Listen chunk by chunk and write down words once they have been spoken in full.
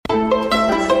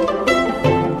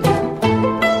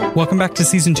Welcome back to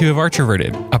Season 2 of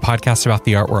Artroverted, a podcast about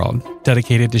the art world,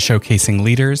 dedicated to showcasing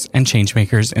leaders and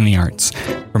changemakers in the arts,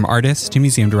 from artists to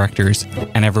museum directors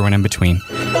and everyone in between.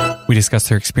 We discuss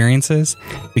their experiences,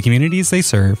 the communities they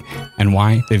serve, and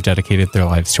why they've dedicated their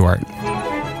lives to art.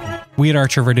 We at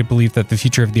Artroverted believe that the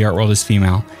future of the art world is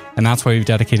female, and that's why we've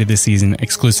dedicated this season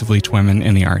exclusively to women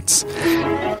in the arts.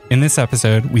 In this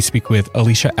episode, we speak with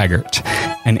Alicia Eggert,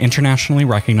 an internationally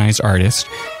recognized artist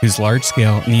whose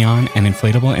large-scale neon and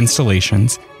inflatable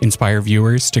installations inspire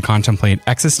viewers to contemplate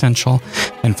existential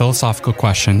and philosophical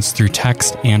questions through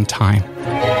text and time.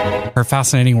 Her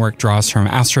fascinating work draws from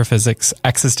astrophysics,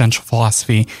 existential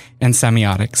philosophy, and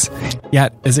semiotics,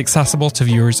 yet is accessible to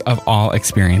viewers of all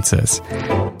experiences.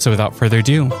 So without further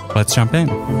ado, let's jump in.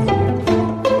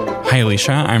 Hi,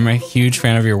 Alicia. I'm a huge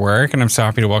fan of your work, and I'm so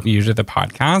happy to welcome you to the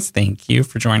podcast. Thank you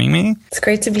for joining me. It's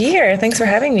great to be here. Thanks for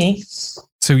having me.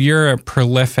 So you're a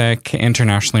prolific,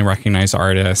 internationally recognized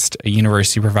artist, a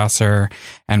university professor,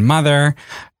 and mother,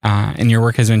 and your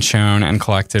work has been shown and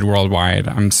collected worldwide.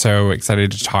 I'm so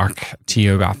excited to talk to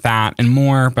you about that and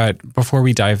more. But before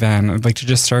we dive in, I'd like to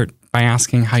just start by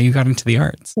asking how you got into the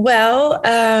arts. Well,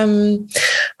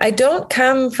 I don't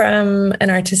come from an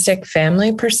artistic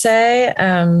family per se.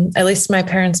 At least my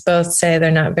parents both say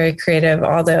they're not very creative,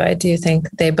 although I do think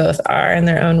they both are in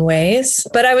their own ways.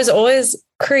 But I was always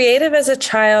creative as a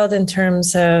child in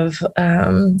terms of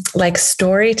like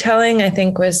storytelling, I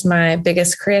think was my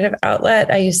biggest creative outlet.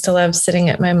 I used to love sitting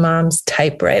at my mom's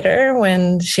typewriter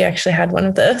when she actually had one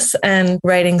of those and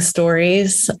writing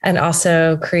stories and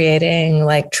also creating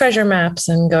like treasure maps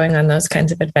and going on those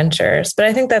kinds of adventures. But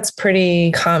I think that's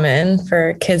pretty common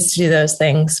for kids to do those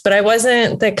things. But I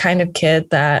wasn't the kind of kid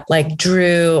that like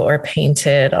drew or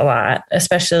painted a lot,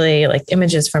 especially like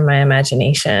images from my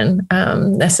imagination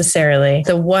necessarily.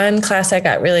 The one class I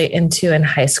got really into in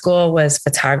high school was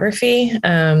photography.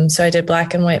 So I did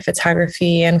black and white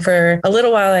photography. And for a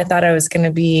little while, I thought I was going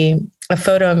to be a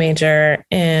photo major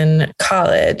in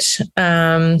college.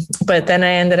 But then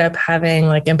I ended up having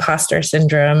like imposter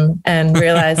syndrome and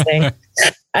realizing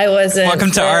I wasn't.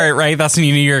 Welcome to art, right? That's when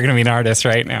you knew you were going to be an artist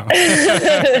right now.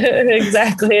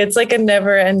 Exactly. It's like a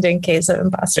never ending case of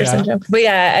imposter syndrome. But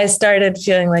yeah, I started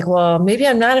feeling like, well, maybe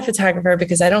I'm not a photographer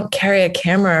because I don't carry a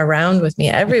camera around with me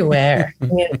everywhere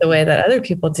the way that other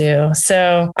people do.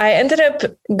 So I ended up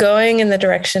going in the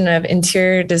direction of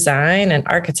interior design and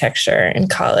architecture in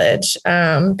college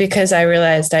because I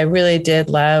realized I really did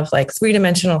love like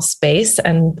three-dimensional space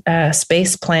and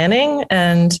space planning.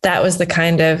 And that was the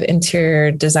kind of interior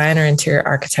design or interior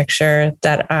architecture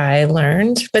that I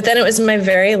learned. But then it was my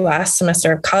very last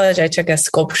semester of college, I took a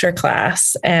sculpture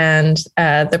class, and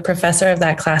the professor of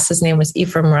that class, his name was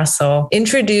Ephraim Russell,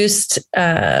 introduced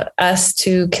us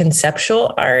to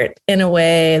conceptual art in a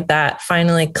way that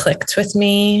finally clicked with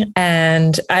me.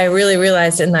 And I really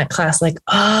realized in that class, like,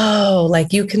 oh,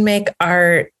 like you can make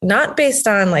art not based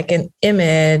on like an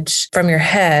image from your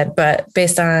head, but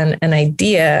based on an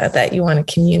idea that you want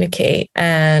to communicate.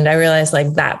 And I realized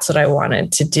like that's what I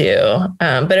wanted to do.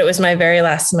 But it was my very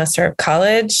last semester of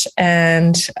college.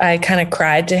 And I kind of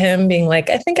cried to him being like,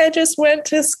 I think I just went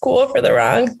to school for the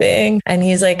wrong thing. And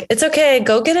he's like, it's okay.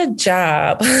 Go get a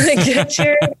job, get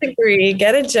your degree,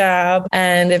 get a job.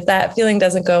 And if that feeling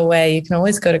doesn't go away, you can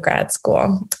always go to grad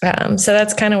school. So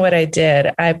that's kind of what I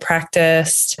did. I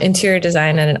practiced interior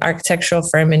design at an architectural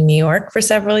firm in New York for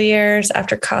several years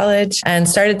after college and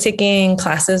started taking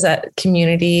classes at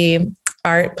community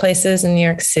art places in New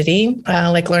York City,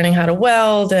 like learning how to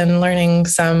weld and learning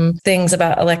some things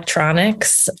about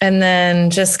electronics, and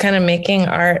then just kind of making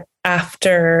art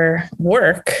after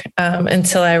work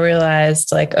until I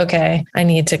realized like, okay, I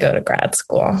need to go to grad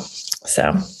school.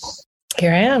 So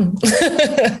here I am.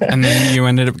 And then you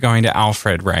ended up going to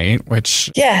Alfred, right?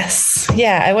 Yes.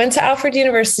 Yeah. I went to Alfred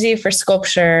University for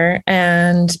sculpture,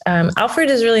 and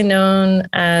Alfred is really known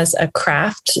as a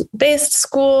craft-based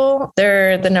school.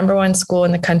 They're the number one school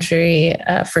in the country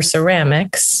for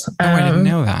ceramics. I didn't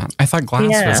know that. I thought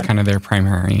glass was kind of their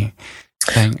primary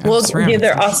thing. Well,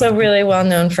 they're also really well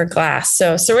known for glass.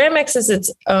 So ceramics is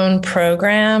its own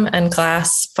program, and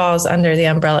glass falls under the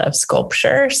umbrella of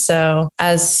sculpture. So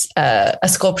as a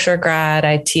sculpture grad,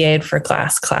 I TA'd for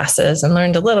glass classes and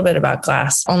learned a little bit about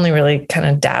glass, only really kind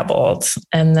of dabbled.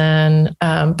 And then,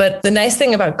 but the nice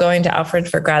thing about going to Alfred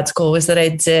for grad school was that I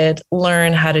did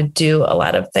learn how to do a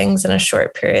lot of things in a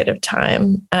short period of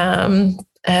time.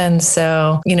 And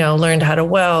so, learned how to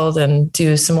weld and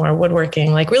do some more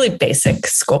woodworking, like really basic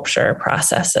sculpture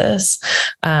processes.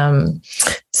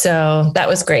 So that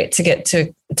was great to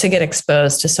get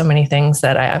exposed to so many things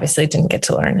that I obviously didn't get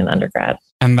to learn in undergrad.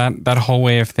 And that whole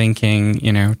way of thinking,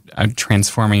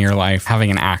 transforming your life,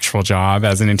 having an actual job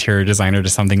as an interior designer to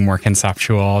something more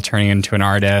conceptual, turning into an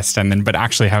artist, but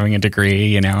actually having a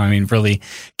degree, really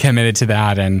committed to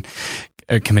that and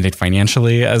committed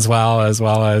financially as well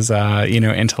as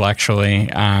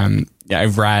intellectually.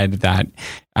 I've read that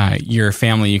your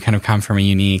family, you kind of come from a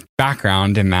unique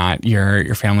background in that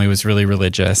your family was really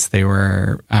religious. They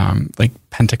were like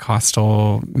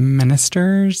Pentecostal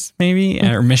ministers, maybe,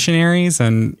 or missionaries.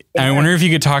 And I wonder if you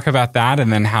could talk about that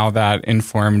and then how that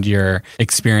informed your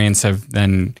experience of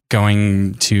then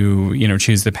going to,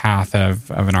 choose the path of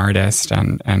an artist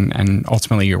and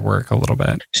ultimately your work a little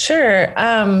bit. Sure.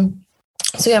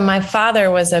 So my father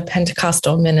was a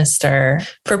Pentecostal minister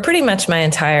for pretty much my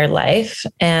entire life.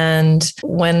 And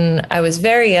when I was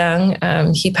very young,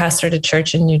 he pastored a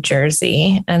church in New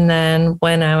Jersey. And then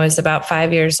when I was about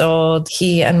 5 years old,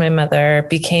 he and my mother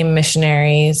became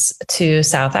missionaries to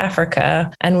South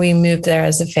Africa. And we moved there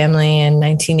as a family in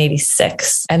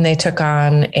 1986. And they took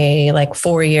on a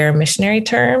 4-year missionary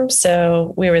term.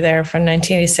 So we were there from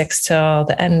 1986 till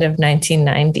the end of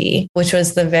 1990, which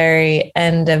was the very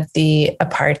end of the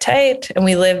apartheid. And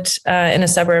we lived in a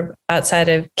suburb outside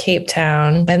of Cape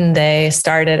Town, and they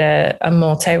started a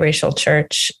multiracial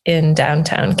church in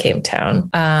downtown Cape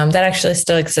Town that actually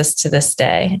still exists to this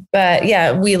day. But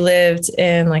yeah, we lived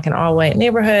in an all-white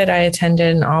neighborhood. I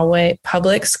attended an all-white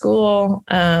public school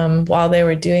while they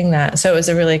were doing that. So it was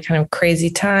a really kind of crazy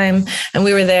time. And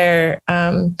we were there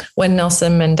when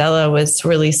Nelson Mandela was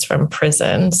released from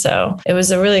prison. So it was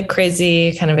a really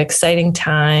crazy, kind of exciting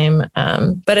time.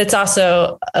 But it's also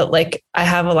I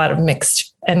have a lot of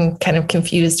mixed and kind of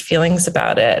confused feelings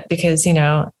about it because,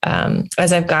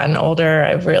 as I've gotten older,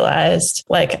 I've realized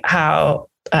how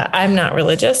I'm not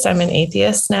religious. I'm an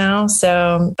atheist now.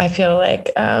 So I feel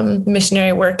like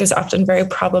missionary work is often very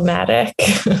problematic.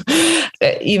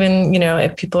 Even,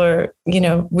 if people are,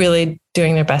 really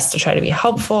doing their best to try to be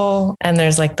helpful. And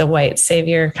there's the white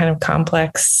savior kind of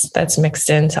complex that's mixed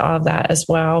into all of that as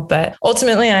well. But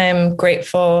ultimately, I am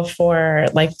grateful for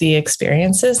the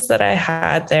experiences that I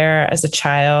had there as a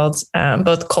child,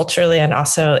 both culturally and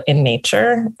also in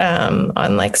nature,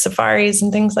 on safaris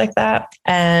and things like that.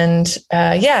 And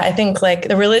I think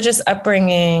the religious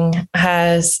upbringing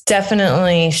has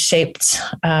definitely shaped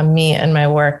me and my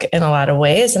work in a lot of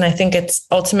ways. And I think it's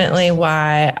ultimately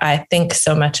why I think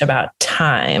so much about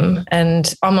time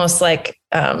and almost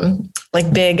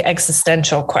big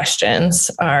existential questions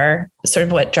are sort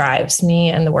of what drives me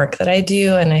and the work that I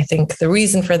do. And I think the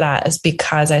reason for that is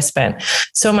because I spent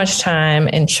so much time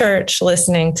in church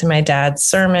listening to my dad's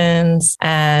sermons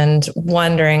and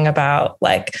wondering about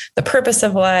the purpose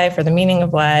of life or the meaning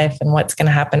of life and what's going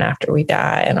to happen after we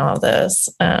die and all those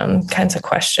kinds of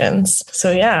questions.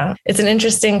 So yeah, it's an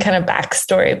interesting kind of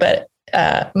backstory, but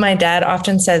my dad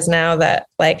often says now that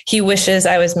he wishes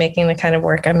I was making the kind of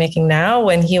work I'm making now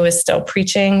when he was still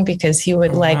preaching, because he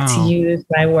would like to use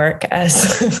my work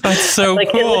as that's so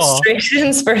cool.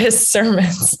 Illustrations for his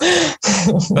sermons.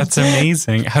 That's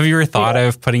amazing. Have you ever thought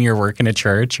of putting your work in a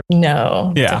church?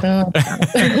 No. Yeah.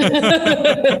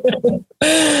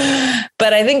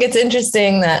 But I think it's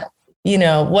interesting that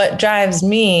what drives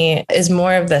me is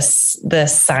more of the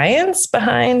science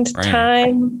behind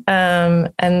time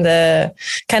and the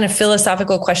kind of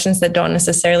philosophical questions that don't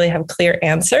necessarily have clear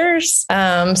answers.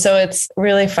 So it's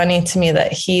really funny to me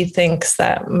that he thinks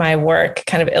that my work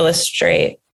kind of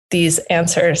illustrate these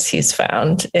answers he's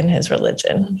found in his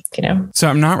religion, So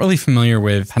I'm not really familiar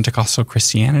with Pentecostal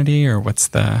Christianity, or what's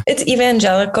the... It's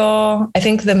evangelical. I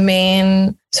think the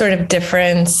main sort of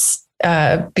difference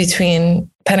between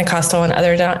Pentecostal and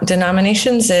other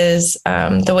denominations is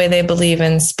the way they believe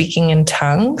in speaking in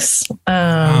tongues.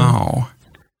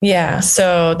 Yeah,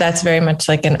 so that's very much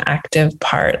an active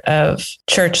part of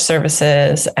church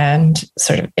services and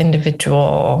sort of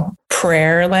individual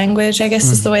prayer language, I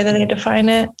guess is the way that they define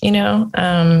it,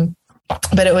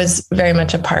 but it was very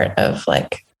much a part of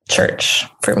church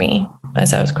for me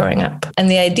as I was growing up. And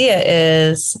the idea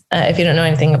is, if you don't know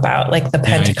anything about the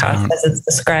Pentecost as it's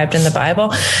described in the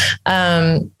Bible,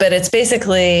 but it's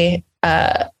basically,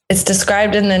 it's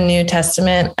described in the New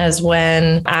Testament as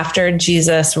when, after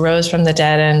Jesus rose from the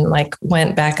dead and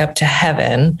went back up to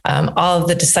heaven, all of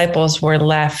the disciples were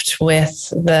left with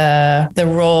the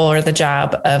role or the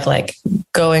job of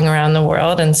going around the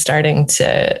world and starting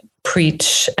to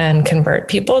preach and convert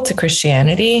people to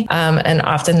Christianity. And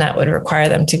often that would require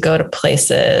them to go to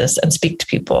places and speak to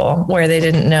people where they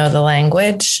didn't know the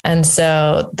language. And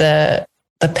so the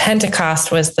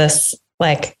Pentecost was this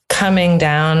like coming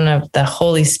down of the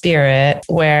Holy Spirit,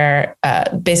 where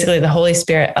basically the Holy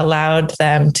Spirit allowed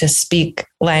them to speak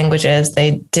languages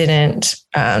they didn't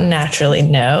naturally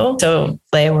know. So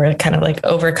they were kind of like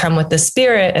overcome with the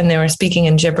Spirit and they were speaking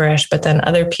in gibberish, but then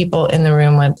other people in the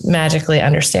room would magically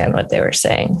understand what they were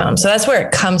saying. So that's where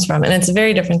it comes from. And it's a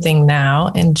very different thing now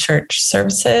in church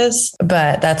services,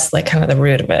 but that's like kind of the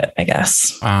root of it, I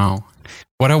guess. Wow.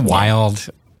 What a wild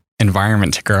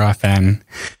environment to grow up in.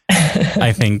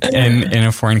 I think in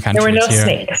a foreign country. There were no too.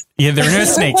 snakes. Yeah, there were no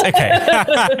snakes. Okay.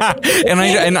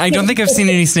 and I don't think I've seen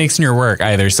any snakes in your work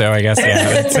either. So I guess,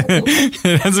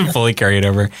 it hasn't fully carried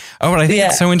over. Oh, but I think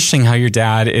it's so interesting how your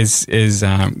dad is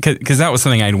because that was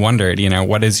something I'd wondered,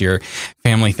 what does your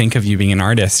family think of you being an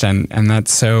artist? And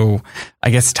that's so, I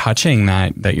guess, touching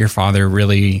that your father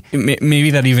really,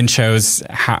 maybe that even shows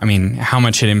how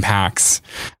much it impacts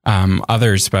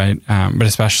others, but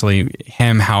especially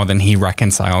him, how then he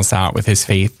reconciles that with his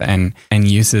faith and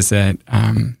uses it.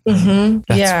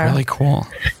 That's really cool.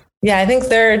 Yeah, I think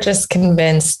they're just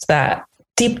convinced that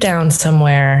deep down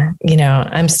somewhere,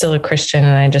 I'm still a Christian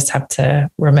and I just have to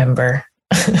remember.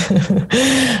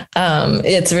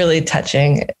 It's really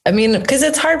touching. I mean, because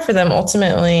it's hard for them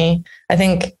ultimately. I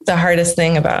think the hardest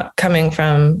thing about coming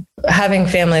from having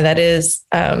family that is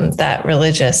that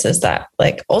religious is that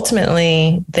like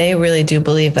ultimately they really do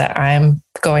believe that I'm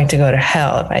going to go to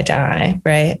hell if I die.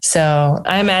 Right. So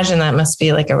I imagine that must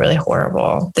be like a really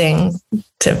horrible thing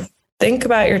to think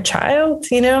about your child,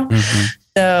 Mm-hmm.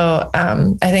 So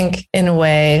I think in a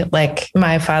way, like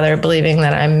my father believing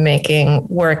that I'm making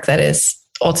work that is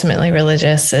ultimately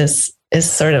religious is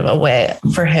sort of a way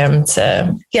for him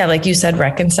to, like you said,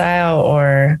 reconcile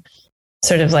or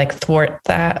sort of like thwart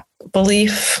that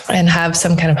belief and have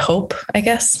some kind of hope, I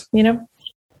guess, Yeah,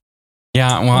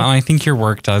 well, I think your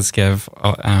work does give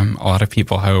a lot of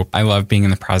people hope. I love being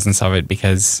in the presence of it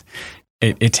because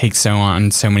it takes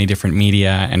on so many different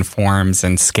media and forms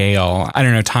and scale. I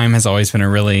don't know. Time has always been a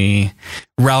really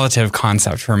relative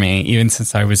concept for me, even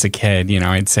since I was a kid.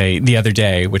 I'd say the other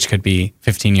day, which could be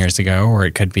 15 years ago, or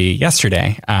it could be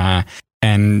yesterday.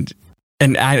 And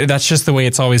that's just the way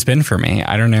it's always been for me.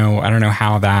 I don't know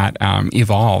how that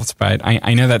evolved, but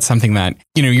I know that's something that,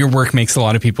 your work makes a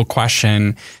lot of people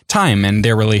question time and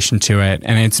their relation to it.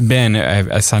 And it's been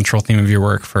a central theme of your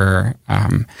work for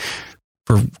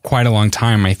quite a long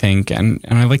time, I think. And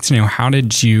I'd like to know, how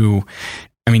did you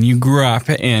grew up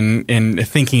in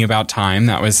thinking about time.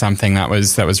 That was something that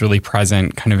was really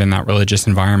present kind of in that religious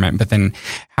environment. But then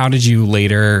how did you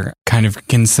later kind of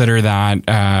consider that,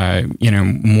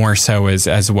 more so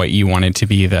as what you wanted to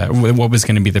be what was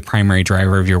going to be the primary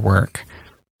driver of your work?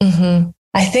 Mm-hmm.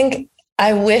 I think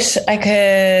I wish I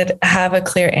could have a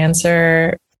clear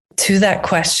answer to that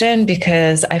question,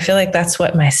 because I feel like that's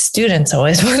what my students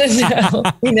always want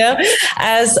to know,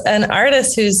 as an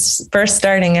artist who's first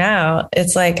starting out,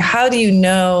 it's like, how do you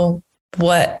know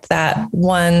what that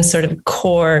one sort of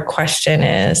core question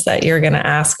is that you're going to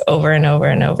ask over and over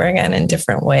and over again in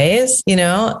different ways?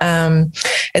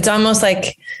 It's almost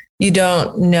like you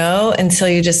don't know until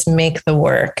you just make the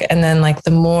work. And then like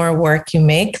the more work you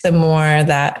make, the more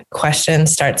that question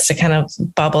starts to kind of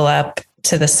bubble up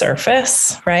to the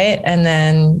surface, right? And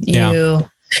then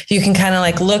you can kind of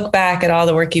like look back at all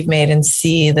the work you've made and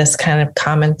see this kind of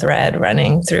common thread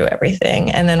running through everything.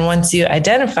 And then once you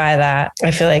identify that,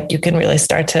 I feel like you can really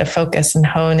start to focus and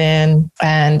hone in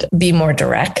and be more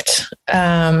direct.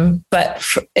 But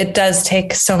it does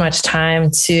take so much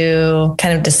time to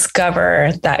kind of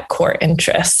discover that core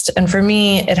interest. And for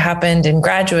me, it happened in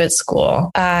graduate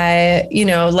school. I,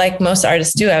 like most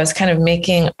artists do, I was kind of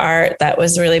making art that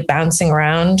was really bouncing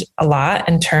around a lot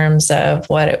in terms of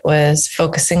what it was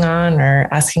focusing on or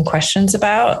asking questions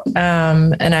about.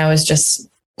 And I was just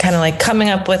kind of like coming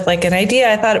up with like an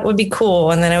idea I thought it would be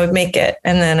cool, and then I would make it.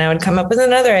 And then I would come up with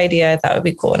another idea I thought would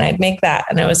be cool, and I'd make that.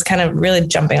 And it was kind of really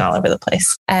jumping all over the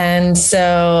place. And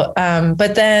so,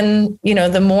 but then,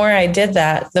 the more I did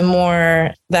that, the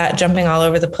more that jumping all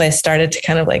over the place started to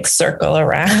kind of like circle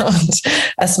around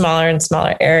a smaller and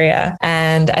smaller area.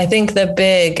 And I think the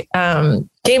big,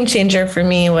 game changer for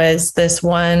me was this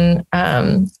one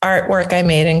artwork I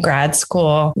made in grad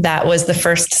school. That was the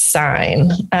first sign,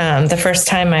 the first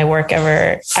time my work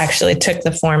ever actually took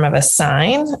the form of a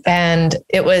sign. And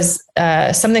it was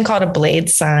something called a blade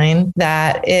sign.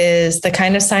 That is the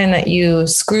kind of sign that you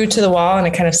screw to the wall and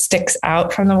it kind of sticks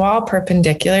out from the wall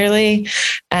perpendicularly.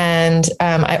 And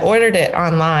I ordered it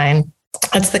online.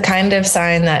 It's the kind of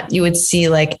sign that you would see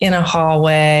like in a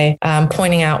hallway,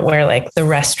 pointing out where like the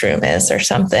restroom is or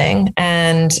something.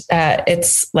 And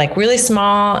it's like really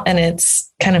small, and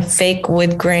it's kind of fake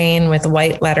wood grain with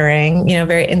white lettering,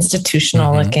 very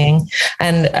institutional looking.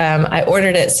 And I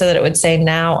ordered it so that it would say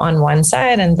now on one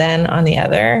side and then on the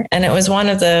other. And it was one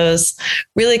of those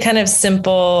really kind of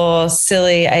simple,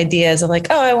 silly ideas of like,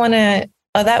 oh,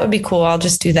 that would be cool. I'll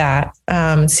just do that,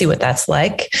 see what that's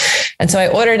like. And so I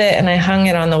ordered it and I hung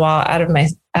it on the wall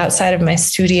outside of my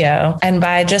studio. And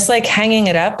by just like hanging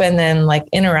it up and then like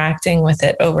interacting with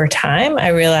it over time, I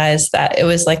realized that it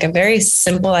was like a very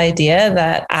simple idea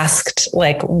that asked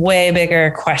like way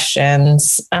bigger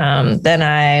questions than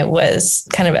I was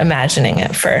kind of imagining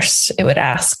at first it would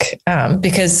ask,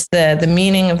 because the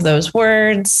meaning of those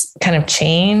words kind of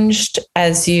changed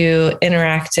as you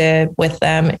interacted with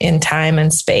them in time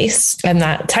and space. And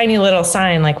that tiny little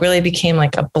sign like really became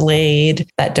like a blade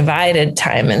that divided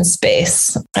time and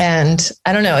space. And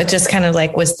I don't know, it just kind of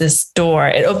like was this door.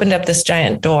 It opened up this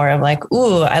giant door of like,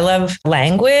 ooh, I love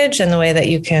language and the way that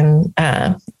you can,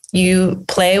 you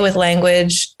play with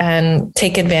language and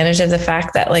take advantage of the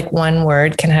fact that like one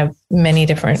word can have many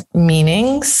different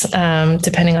meanings,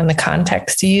 depending on the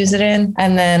context you use it in.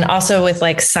 And then also with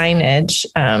like signage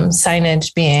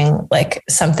being like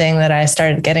something that I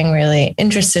started getting really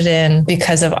interested in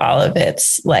because of all of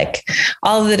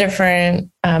the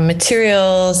different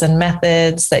materials and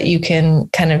methods that you can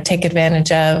kind of take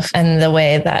advantage of, and the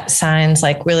way that signs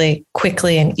like really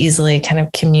quickly and easily kind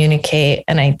of communicate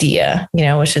an idea,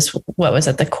 which is what was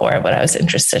at the core of what I was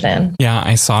interested in. Yeah,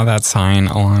 I saw that sign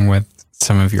along with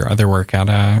some of your other work at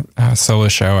a solo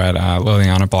show at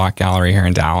Liliana Block Gallery here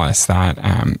in Dallas. That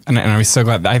and I was so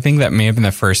glad. I think that may have been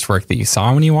the first work that you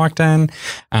saw when you walked in.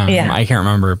 I can't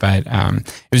remember, but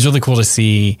it was really cool to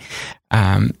see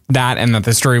that, and that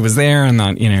the story was there, and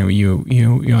that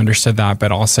you understood that,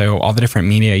 but also all the different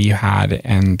media you had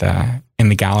in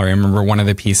the gallery. I remember one of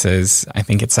the pieces, I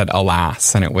think it said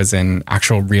 "Alas," and it was in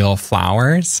actual real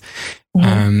flowers.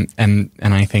 And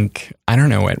I think, I don't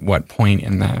know at what point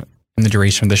in the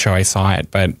duration of the show I saw it,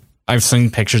 but I've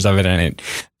seen pictures of it, and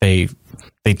they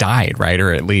died, right?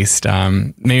 Or at least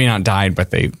maybe not died, but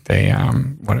they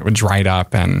dried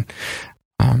up, and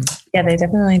yeah, they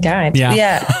definitely died. Yeah.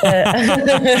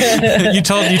 You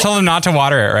told them not to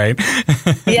water it, right?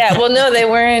 Yeah. Well, no, they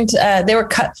weren't. They were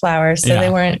cut flowers, so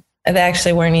they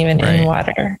actually weren't even in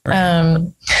water. Right.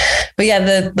 But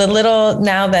yeah, the little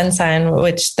Now Then sign,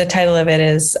 which the title of it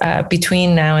is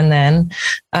Between Now and Then.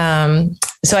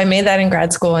 So I made that in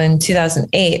grad school in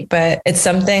 2008, but it's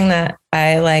something that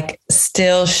I like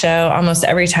still show almost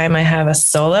every time I have a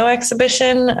solo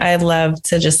exhibition. I love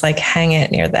to just like hang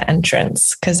it near the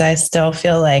entrance, because I still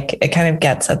feel like it kind of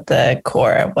gets at the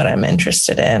core of what I'm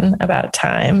interested in about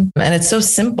time. And it's so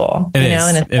simple. It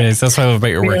is. That's what I love about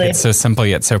your work. It's so simple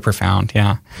yet so profound.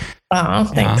 Yeah. Oh,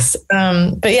 thanks.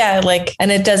 Yeah. But yeah, like,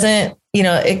 and it doesn't,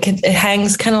 it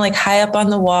hangs kind of like high up on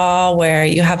the wall where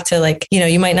you have to like,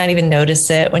 you might not even notice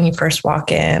it when you first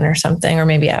walk in or something, or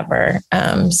maybe ever.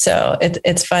 So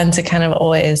it's fun to kind of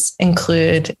always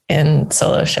include in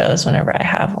solo shows whenever I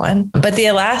have one. But the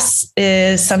Alas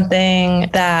is something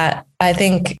that I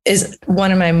think is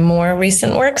one of my more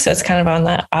recent works. So it's kind of on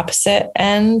the opposite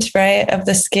end, right, of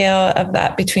the scale of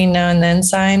that Between Now and Then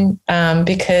sign,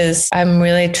 because I'm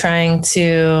really trying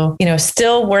to,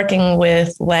 still working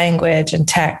with language and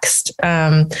text,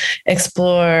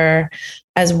 explore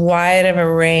as wide of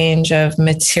a range of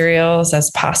materials as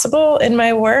possible in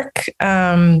my work,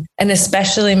 and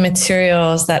especially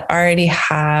materials that already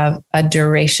have a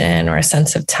duration or a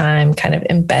sense of time kind of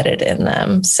embedded in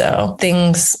them. So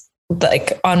things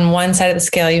like on one side of the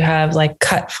scale, you have like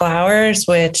cut flowers,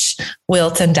 which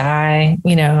wilt and die,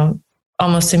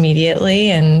 almost immediately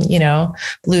and,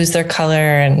 lose their color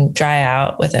and dry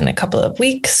out within a couple of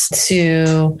weeks,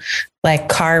 to like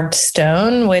carved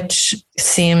stone, which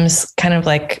seems kind of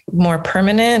like more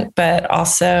permanent, but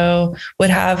also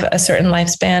would have a certain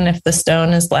lifespan if the stone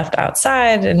is left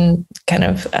outside and kind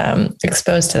of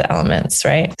exposed to the elements,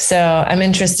 right? So I'm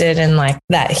interested in like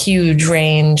that huge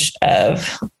range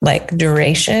of like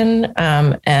duration,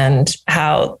 and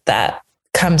how that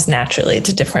comes naturally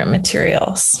to different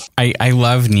materials. I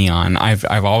love neon.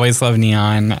 I've always loved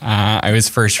neon. I was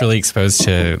first really exposed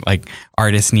to like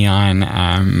artist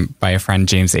neon by a friend,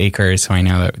 James Akers, who I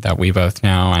know that we both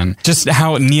know, and just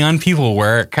how neon people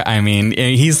work. I mean,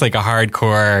 he's like a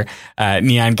hardcore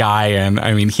neon guy, and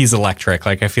I mean, he's electric.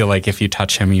 Like I feel like if you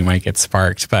touch him, you might get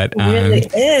sparked. But it really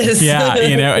is. Yeah,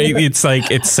 it's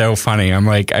like it's so funny. I'm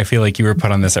like, I feel like you were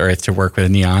put on this earth to work with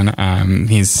neon.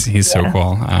 He's so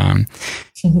cool.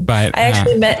 But I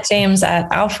actually met James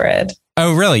at Alfred.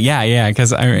 Oh, really? Yeah.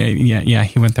 Because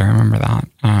he went there. I remember that.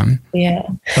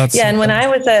 And when I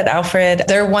was at Alfred,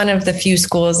 they're one of the few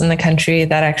schools in the country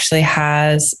that actually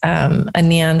has a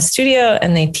neon studio,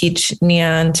 and they teach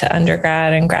neon to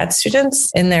undergrad and grad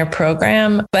students in their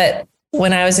program. But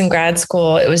when I was in grad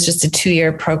school, it was just a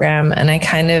 2-year program. And I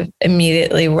kind of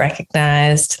immediately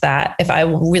recognized that if I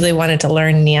really wanted to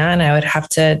learn neon, I would have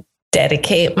to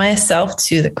dedicate myself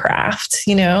to the craft,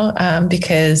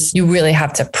 because you really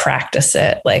have to practice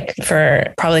it like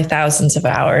for probably thousands of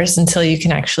hours until you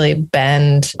can actually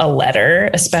bend a letter,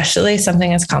 especially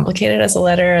something as complicated as a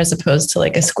letter, as opposed to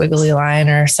like a squiggly line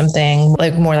or something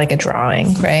like more like a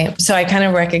drawing. Right. So I kind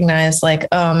of recognized like,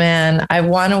 oh man, I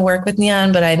want to work with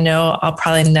neon, but I know I'll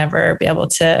probably never be able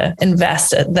to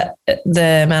invest the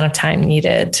amount of time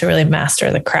needed to really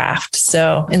master the craft.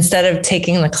 So instead of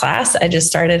taking the class, I just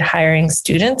started hiring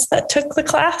students that took the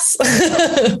class. Smart.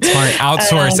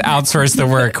 Outsource the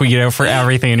work, for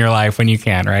everything in your life when you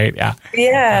can, right? Yeah.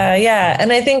 Yeah.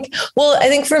 And I think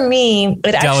for me,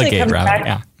 it actually comes back.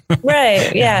 Yeah.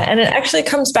 Right. Yeah. And it actually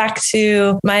comes back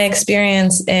to my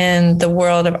experience in the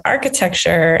world of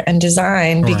architecture and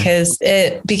design, because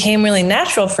it became really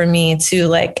natural for me to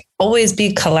like always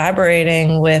be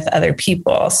collaborating with other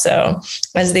people. So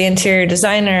as the interior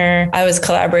designer, I was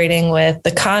collaborating with the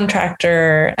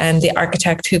contractor and the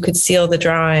architect who could seal the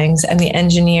drawings and the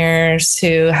engineers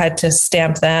who had to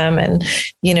stamp them, and,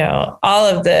 all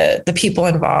of the people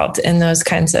involved in those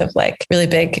kinds of like really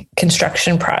big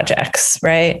construction projects,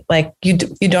 right? Like you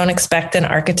don't expect an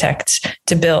architect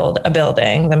to build a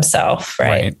building themselves,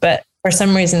 right? But for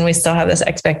some reason, we still have this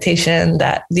expectation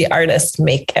that the artists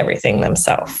make everything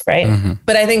themselves, right? Mm-hmm.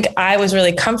 But I think I was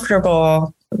really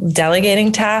comfortable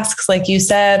delegating tasks, like you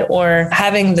said, or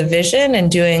having the vision and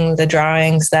doing the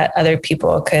drawings that other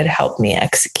people could help me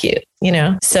execute,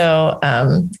 So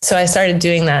I started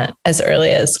doing that as early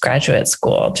as graduate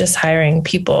school, just hiring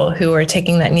people who were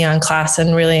taking that neon class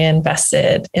and really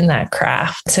invested in that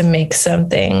craft to make some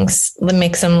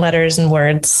letters and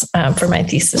words for my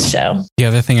thesis show. The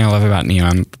other thing I love about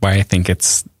neon, why I think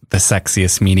it's the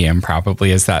sexiest medium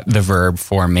probably, is that the verb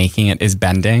for making it is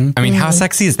bending. I mean, how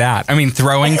sexy is that? I mean,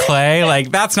 throwing clay, like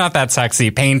that's not that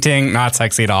sexy. Painting, not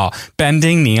sexy at all.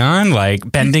 Bending neon, like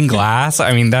bending glass.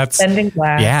 I mean, that's bending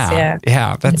glass. Yeah.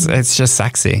 It's just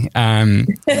sexy.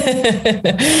 It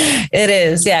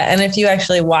is. Yeah. And if you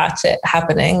actually watch it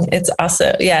happening, it's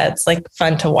also, it's like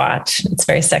fun to watch. It's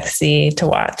very sexy to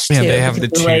watch. Yeah. Too, they have the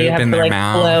tube in their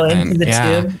mouth. Blow into the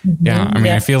tube. Yeah. I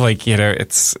mean, I feel like,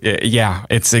 it's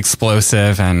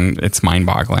explosive and it's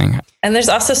mind-boggling. And there's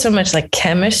also so much like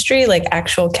chemistry, like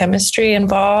actual chemistry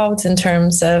involved in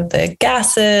terms of the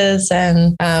gases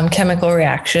and chemical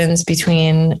reactions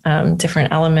between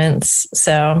different elements.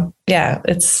 So yeah,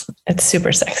 it's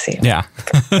super sexy. Yeah.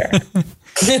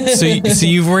 So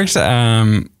you've worked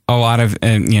a lot of,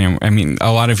 a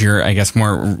lot of your, I guess,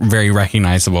 more very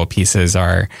recognizable pieces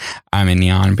are in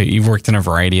neon, but you've worked in a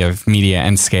variety of media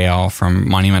and scale, from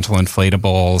monumental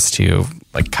inflatables to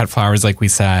like cut flowers, like we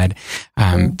said,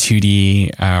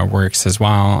 2D works as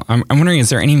well. I'm wondering, is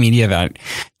there any media that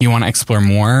you want to explore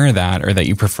more or that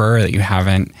you prefer, that you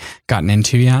haven't gotten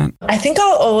into yet? I think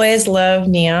I'll always love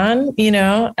neon,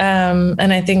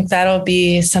 and I think that'll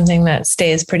be something that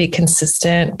stays pretty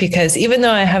consistent, because even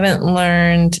though I haven't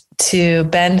learned to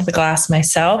bend the glass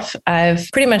myself, I've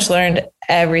pretty much learned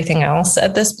everything else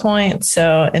at this point.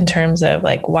 So in terms of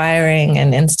like wiring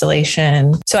and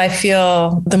installation, so I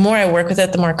feel the more I work with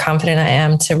it, the more confident I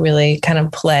am to really kind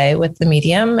of play with the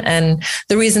medium. And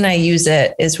the reason I use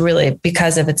it is really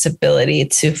because of its ability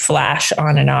to flash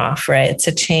on and off, right?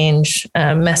 To change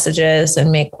messages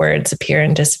and make words appear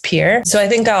and disappear. So I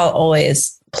think I'll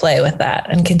always play with that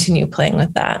and continue playing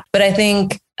with that. But I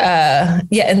think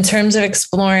in terms of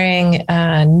exploring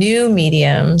new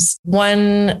mediums,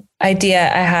 one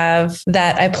idea I have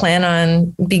that I plan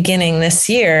on beginning this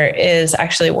year is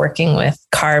actually working with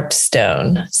carved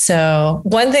stone. So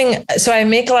I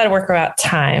make a lot of work about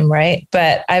time, right?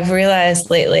 But I've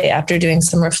realized lately, after doing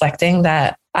some reflecting,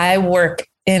 that I work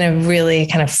in a really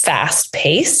kind of fast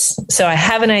pace. So I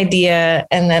have an idea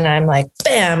and then I'm like,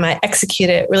 bam, I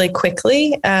execute it really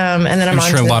quickly. And then I'm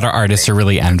sure a lot of artists are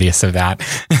really envious of that.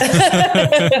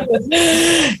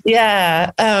 Yeah.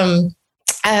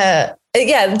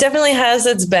 It definitely has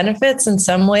its benefits in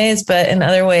some ways, but in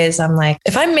other ways, I'm like,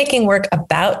 if I'm making work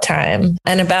about time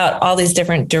and about all these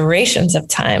different durations of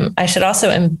time, I should also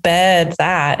embed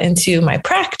that into my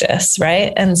practice,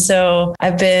 right? And so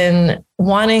I've been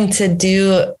wanting to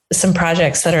do some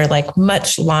projects that are like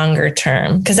much longer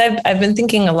term, because I've been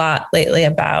thinking a lot lately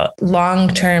about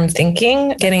long-term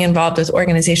thinking, getting involved with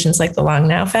organizations like the Long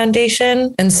Now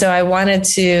Foundation. And so I've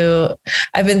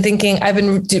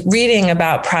been reading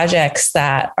about projects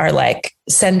that are like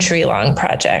century-long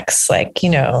projects, like,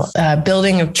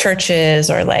 building of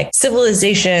churches or like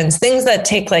civilizations, things that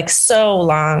take like so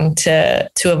long to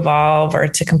evolve or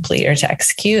to complete or to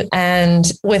execute. And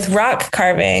with rock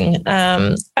carving,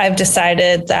 I've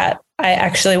decided that I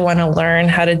actually want to learn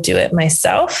how to do it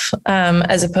myself,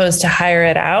 as opposed to hire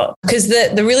it out. Because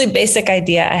the really basic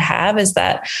idea I have is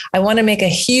that I want to make a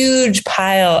huge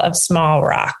pile of small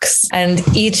rocks, and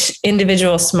each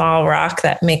individual small rock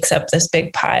that makes up this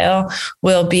big pile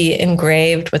will be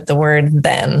engraved with the word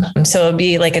then. So it'll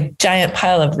be like a giant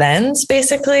pile of thens,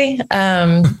 basically.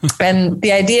 And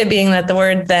the idea being that the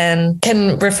word then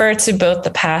can refer to both the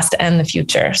past and the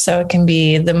future. So it can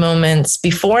be the moments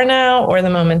before now or the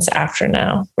moments after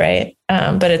now, right?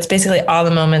 But it's basically all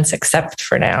the moments except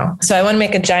for now. So I want to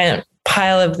make a giant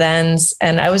pile of thens.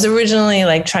 And I was originally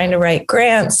like trying to write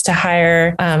grants to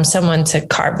hire someone to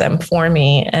carve them for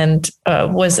me, and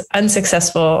was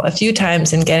unsuccessful a few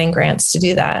times in getting grants to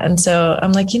do that. And so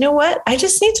I'm like, you know what? I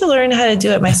just need to learn how to do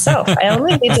it myself. I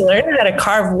only need to learn how to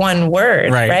carve one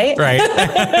word, right?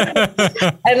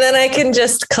 And then I can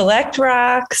just collect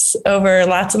rocks over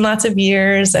lots and lots of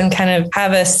years and kind of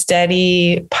have a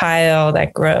steady pile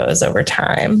that grows over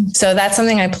time. So that's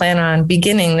something I plan on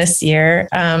beginning this year.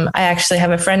 I actually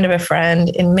have a friend of a friend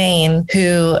in Maine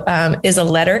who is a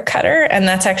letter cutter. And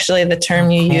that's actually the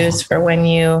term you use for when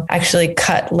you actually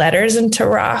cut letters into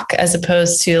rock, as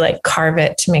opposed to like carve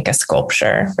it to make a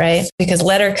sculpture, right? Because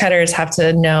letter cutters have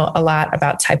to know a lot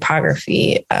about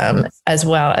typography, as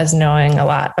well as knowing a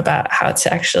lot about how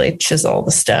to actually chisel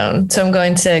the stone. So I'm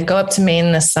going to go up to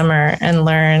Maine this summer and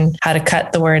learn how to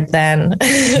cut the word then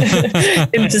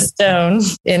into stone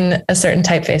in a certain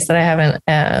typeface that I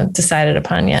haven't decided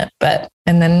upon yet.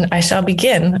 And then I shall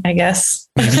begin, I guess.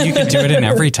 Maybe you could do it in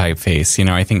every typeface.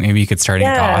 I think maybe you could start in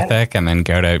Gothic and then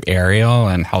go to Arial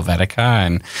and Helvetica,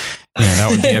 and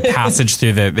that would be a passage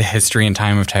through the history and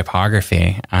time of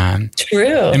typography. True.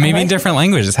 And maybe in different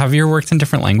languages. Have you ever worked in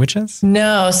different languages?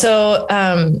 No. So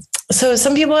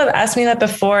some people have asked me that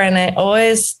before, and I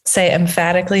always say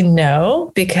emphatically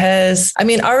no, because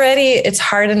already it's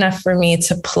hard enough for me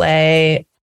to play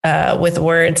with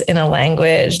words in a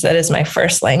language that is my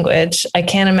first language. I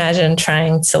can't imagine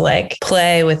trying to like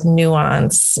play with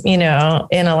nuance, in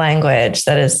a language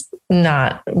that is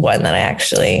not one that I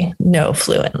actually know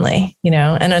fluently,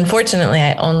 and unfortunately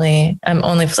I'm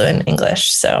only fluent in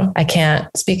English, so I can't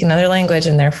speak another language,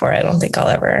 and therefore I don't think I'll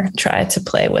ever try to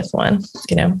play with one,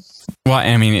 Well,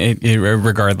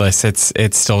 regardless,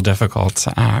 it's still difficult.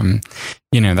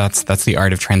 That's the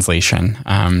art of translation.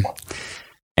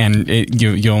 And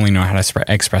you only know how to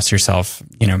express yourself,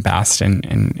 best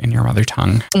in your mother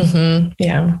tongue. Mm-hmm.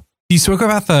 Yeah. You spoke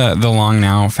about the Long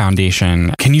Now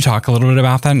Foundation. Can you talk a little bit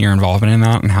about that and your involvement in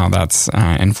that and how that's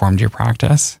informed your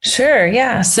practice? Sure.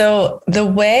 Yeah. So the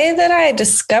way that I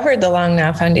discovered the Long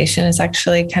Now Foundation is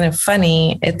actually kind of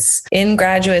funny. It's in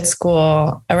graduate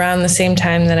school around the same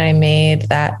time that I made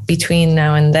that between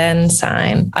now and then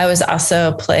sign. I was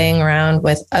also playing around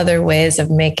with other ways of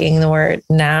making the word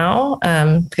now,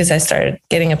 because I started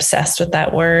getting obsessed with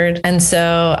that word. And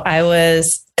so I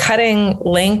was cutting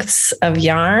lengths of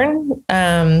yarn,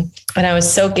 and I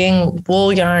was soaking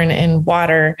wool yarn in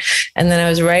water, and then I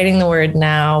was writing the word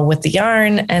now with the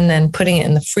yarn and then putting it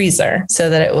in the freezer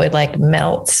so that it would like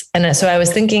melt. And so I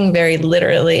was thinking very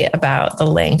literally about the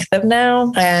length of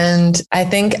now. And I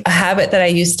think a habit that I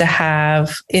used to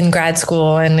have in grad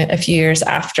school and a few years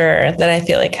after that I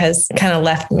feel like has kind of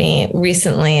left me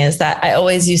recently is that I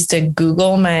always used to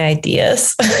Google my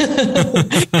ideas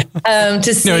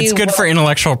to see. No, it's good for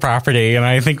intellectual property. And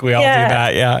I think we all do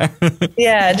that. Yeah.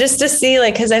 Yeah. Just to see,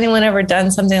 like, has anyone ever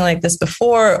done something like this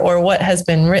before, or what has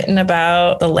been written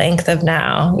about the length of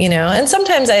now, and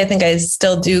sometimes I think I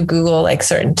still do Google like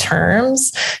certain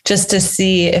terms just to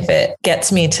see if it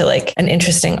gets me to like an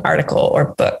interesting article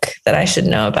or book that I should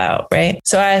know about. Right.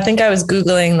 So I think I was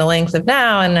Googling the length of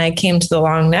now, and I came to the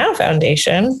Long Now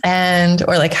Foundation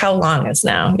or like how long is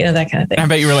now, that kind of thing. I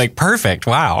bet you were like, perfect.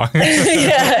 Wow.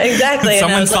 Yeah, exactly.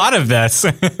 Someone thought of this.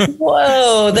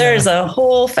 Whoa, there's a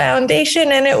whole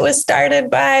foundation, and it was started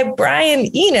by Brian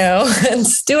Eno and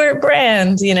Stuart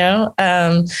Brand,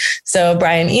 So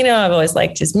Brian Eno, I've always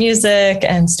liked his music,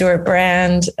 and Stuart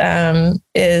Brand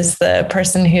is the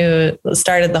person who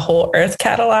started the Whole Earth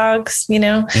catalogs,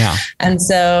 Yeah. And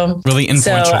so really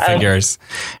influential figures.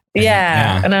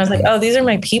 Yeah. And I was like, oh, these are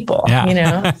my people, you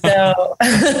know? So,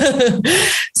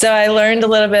 so I learned a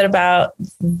little bit about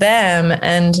them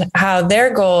and how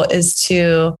their goal is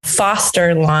to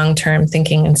foster long-term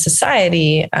thinking in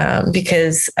society.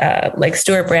 Because like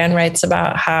Stewart Brand writes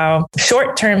about how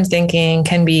short-term thinking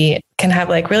can have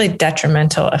like really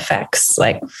detrimental effects,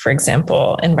 like, for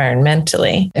example,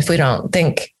 environmentally. If we don't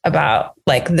think about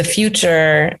like the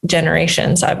future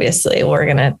generations, obviously, we're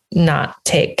going to not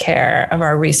take care of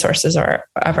our resources or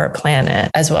of our planet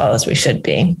as well as we should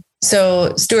be.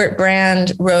 So Stewart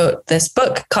Brand wrote this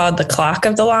book called The Clock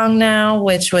of the Long Now,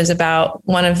 which was about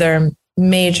one of their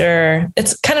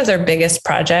it's kind of their biggest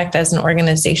project as an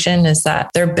organization, is that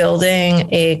they're building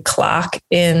a clock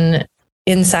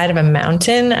inside of a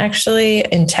mountain, actually,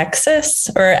 in Texas,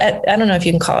 or I don't know if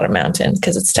you can call it a mountain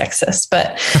because it's Texas,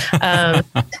 but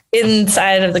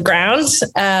inside of the ground.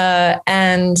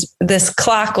 And this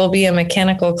clock will be a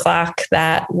mechanical clock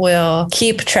that will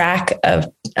keep track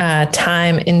of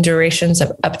time in durations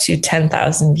of up to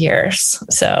 10,000 years.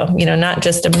 So, you know, not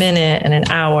just a minute and an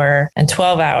hour and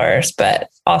 12 hours, but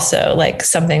also like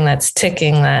something that's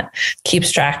ticking that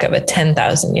keeps track of a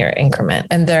 10,000 year increment.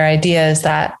 And their idea is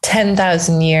that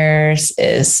 10,000 years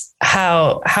is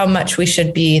how much we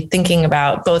should be thinking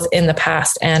about both in the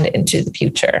past and into the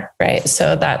future, right?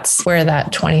 So that's where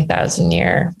that 20,000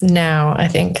 year now, I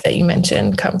think, that you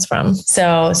mentioned comes from.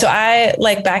 So I,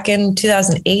 like, back in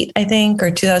 2008, I think,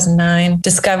 or 2009,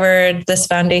 discovered this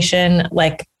foundation,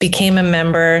 like became a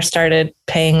member, started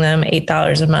paying them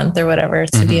 $8 a month or whatever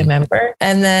to be a member.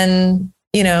 And then,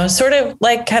 you know, sort of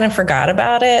like kind of forgot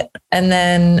about it. And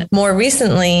then more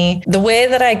recently, the way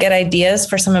that I get ideas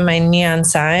for some of my neon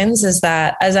signs is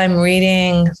that as I'm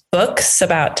reading books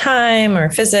about time or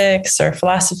physics or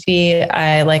philosophy,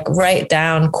 I like write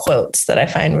down quotes that I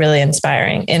find really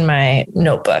inspiring in my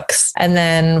notebooks. And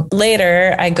then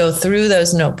later I go through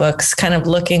those notebooks, kind of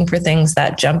looking for things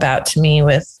that jump out to me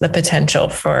with the potential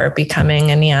for becoming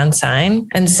a neon sign.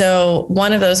 And so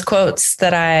one of those quotes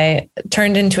that I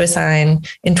turned into a sign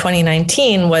in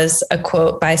 2019 was a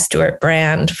quote by Stewart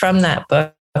Brand from that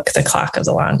book, The Clock of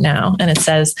the Long Now. And it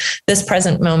says, "This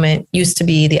present moment used to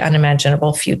be the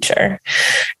unimaginable future."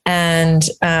 And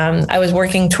I was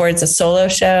working towards a solo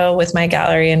show with my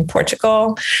gallery in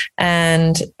Portugal.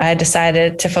 And I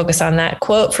decided to focus on that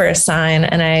quote for a sign.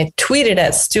 And I tweeted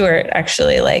at Stewart,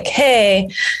 actually, like, hey,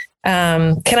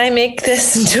 can I make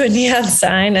this into a neon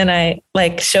sign? And I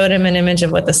like showed him an image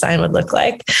of what the sign would look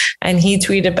like. And he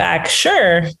tweeted back,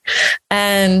 sure.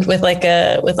 And with like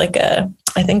a,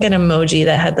 I think an emoji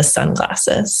that had the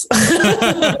sunglasses.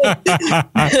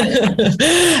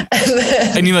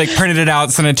 And you like printed it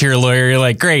out, sent it to your lawyer. You're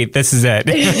like, great, this is it.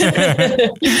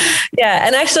 Yeah.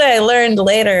 And actually I learned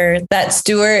later that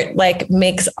Stewart like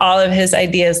makes all of his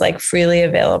ideas like freely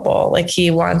available. Like he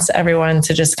wants everyone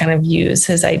to just kind of use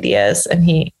his ideas. And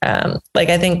he, like,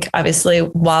 I think obviously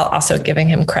while also giving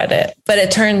him credit, but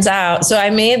it turns out, so I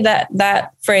made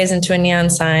that phrase into a neon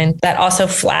sign that also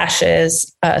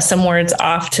flashes some words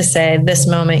off to say this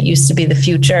moment used to be the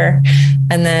future.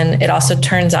 And then it also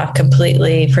turns off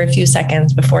completely for a few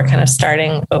seconds before kind of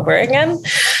starting over again.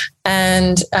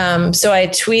 And so I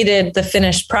tweeted the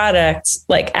finished product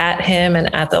like at him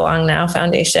and at the Long Now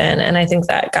Foundation. And I think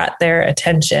that got their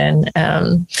attention.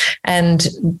 And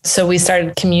so we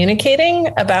started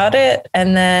communicating about it.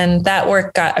 And then that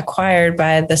work got acquired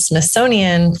by the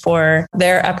Smithsonian for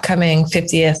their upcoming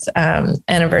 50th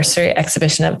anniversary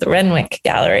exhibition of the Renwick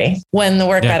Gallery. When the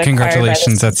work got acquired.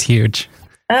 Congratulations. That's huge.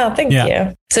 Oh, thank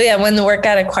you. So yeah, when the work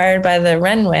got acquired by the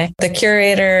Renwick, the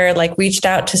curator like reached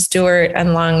out to Stewart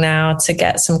and Long Now to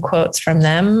get some quotes from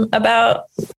them about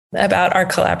our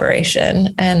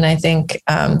collaboration. And I think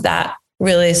that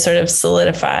really sort of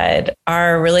solidified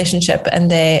our relationship, and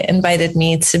they invited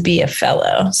me to be a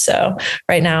fellow. So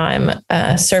right now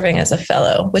I'm serving as a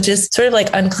fellow, which is sort of like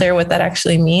unclear what that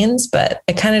actually means, but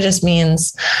it kind of just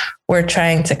means we're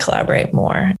trying to collaborate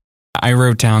more. I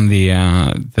wrote down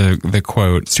the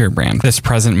quote, Stewart Brand, "This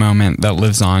present moment that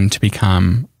lives on to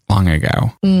become long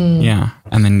ago." Yeah.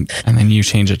 And then you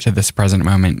change it to "This present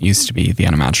moment used to be the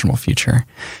unimaginable future."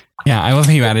 Yeah. I love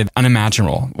how you added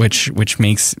unimaginable, which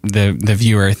makes the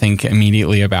viewer think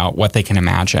immediately about what they can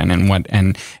imagine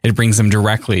and it brings them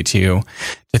directly to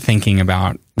thinking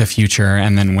about the future.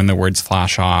 And then when the words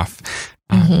flash off,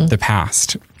 the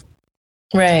past.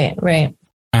 Right.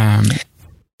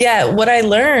 Yeah, what I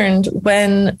learned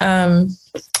when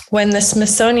the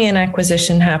Smithsonian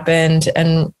acquisition happened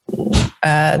and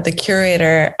the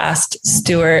curator asked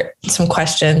Stewart some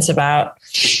questions about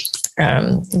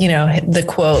the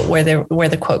quote, where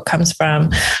the quote comes from.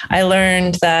 I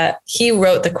learned that he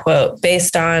wrote the quote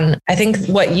based on, I think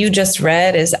what you just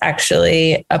read is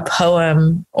actually a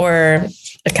poem or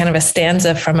a kind of a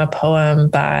stanza from a poem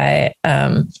by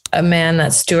a man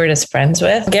that Stewart is friends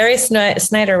with. Gary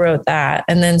Snyder wrote that.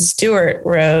 And then Stewart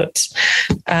wrote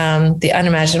The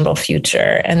Unimaginable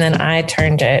Future. And then I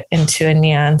turned it into a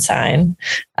neon sign.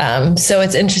 So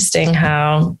it's interesting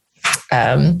how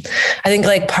I think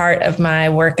like part of my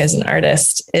work as an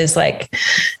artist is like,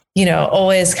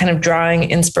 always kind of drawing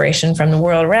inspiration from the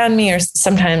world around me, or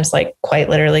sometimes like quite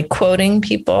literally quoting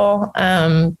people.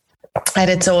 And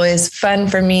it's always fun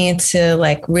for me to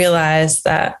like realize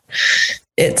that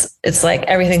it's like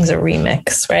everything's a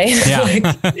remix, right? Yeah.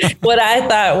 Like, what I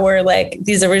thought were like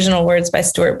these original words by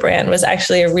Stewart Brand was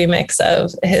actually a remix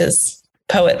of his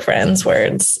poet friends'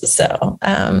 words. So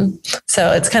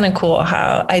it's kind of cool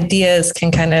how ideas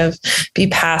can kind of be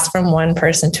passed from one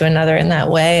person to another in that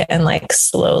way, and like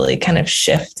slowly kind of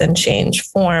shift and change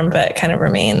form, but kind of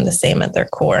remain the same at their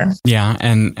core. Yeah.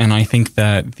 And I think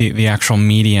that the actual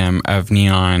medium of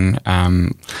neon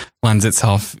lends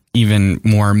itself even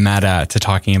more meta to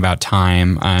talking about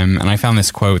time. And I found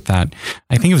this quote that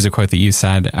I think it was a quote that you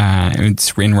said.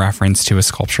 It's in reference to a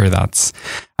sculpture that's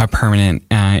a permanent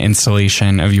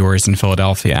installation of yours in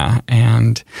Philadelphia.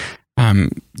 And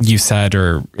you said,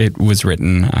 or it was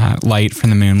written, light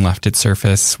from the moon left its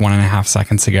surface 1.5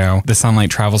 seconds ago. The sunlight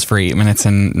travels for 8 minutes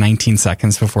and 19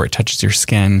 seconds before it touches your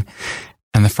skin.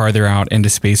 And the farther out into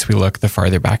space we look, the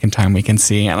farther back in time we can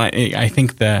see. And I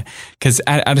think because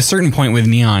at a certain point with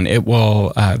neon, it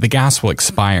will, the gas will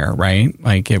expire, right?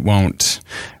 Like it won't,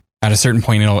 at a certain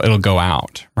point, it'll go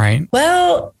out, right?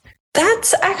 Well,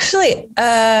 that's actually,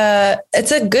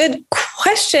 it's a good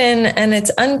question, and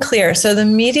it's unclear. So the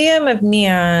medium of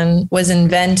neon was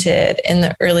invented in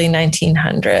the early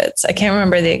 1900s. I can't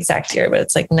remember the exact year, but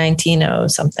it's like 1900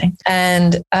 something.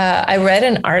 And I read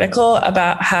an article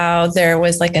about how there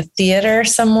was like a theater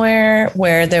somewhere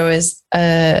where there was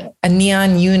a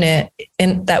neon unit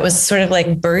that was sort of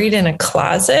like buried in a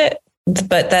closet,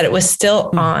 but that it was still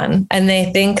on. And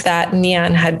they think that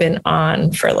neon had been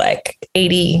on for like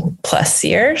 80 plus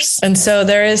years. And so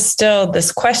there is still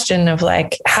this question of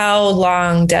like, how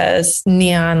long does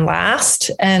neon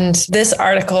last? And this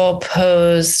article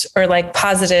posed or like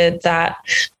posited that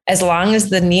as long as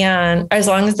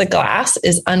the glass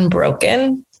is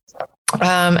unbroken,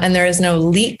 and there is no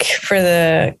leak for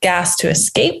the gas to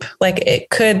escape, like it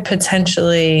could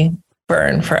potentially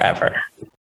burn forever.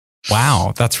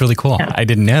 Wow, that's really cool. Yeah. I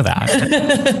didn't know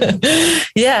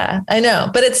that. Yeah, I know.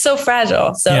 But it's so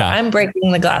fragile. So yeah. I'm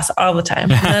breaking the glass all the time.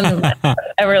 None of that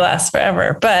ever lasts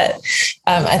forever. But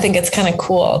I think it's kind of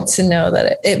cool to know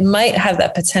that it might have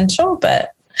that potential,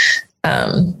 but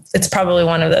it's probably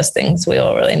one of those things we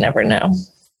will really never know.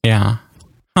 Yeah.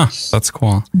 Huh, that's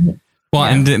cool. Mm-hmm. Well,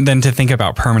 yeah. And then to think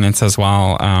about permanence as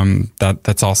well,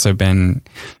 that's also been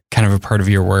kind of a part of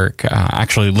your work,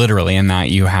 actually literally in that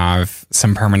you have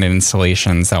some permanent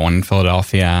installations, that one in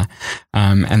Philadelphia.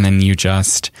 And then you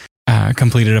just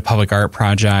completed a public art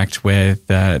project with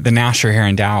the Nasher here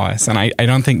in Dallas. And I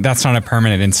don't think that's not a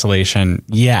permanent installation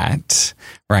yet,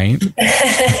 right?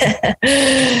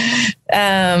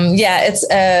 Yeah,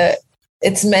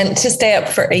 it's meant to stay up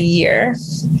for a year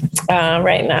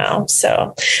right now.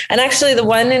 So, and actually the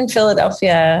one in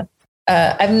Philadelphia,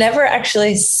 I've never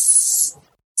actually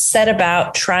set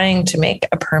about trying to make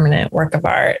a permanent work of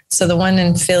art. So the one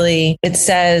in Philly, it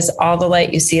says all the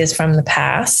light you see is from the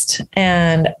past.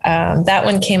 And that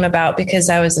one came about because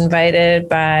I was invited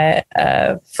by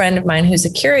a friend of mine who's a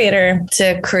curator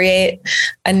to create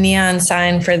a neon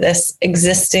sign for this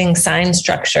existing sign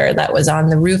structure that was on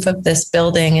the roof of this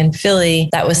building in Philly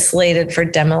that was slated for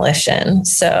demolition.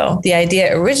 So the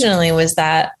idea originally was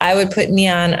that I would put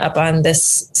neon up on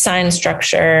this sign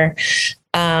structure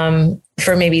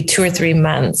for maybe 2 or 3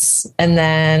 months. And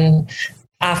then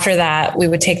after that, we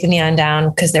would take the neon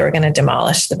down because they were going to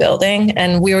demolish the building.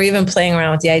 And we were even playing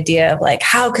around with the idea of like,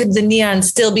 how could the neon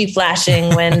still be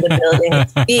flashing when the building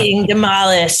is being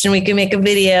demolished? And we can make a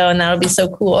video and that'll be so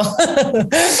cool.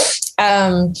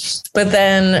 But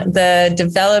then the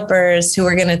developers who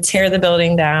were going to tear the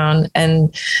building down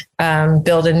and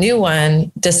build a new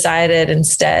one decided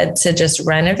instead to just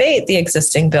renovate the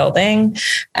existing building.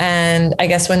 And I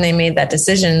guess when they made that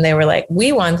decision, they were like,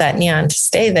 we want that neon to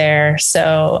stay there.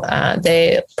 So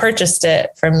they purchased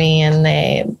it from me, and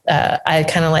I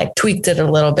kind of like tweaked it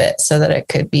a little bit so that it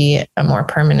could be a more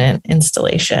permanent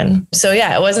installation. So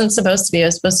yeah, it wasn't supposed to be, it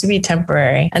was supposed to be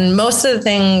temporary. And most of the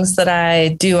things that I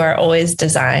do are always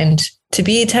designed to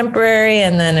be temporary.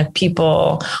 And then if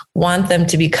people want them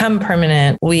to become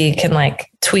permanent, we can like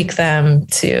tweak them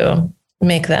to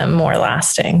make them more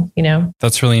lasting, you know?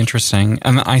 That's really interesting.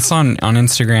 And I saw on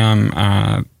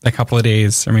Instagram a couple of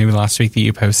days, or maybe last week, that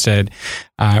you posted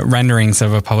renderings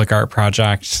of a public art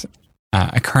project,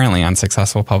 a currently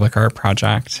unsuccessful public art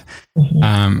project,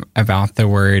 about the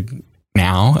word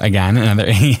now, again, another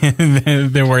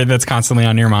the word that's constantly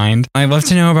on your mind. I'd love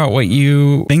to know about what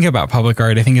you think about public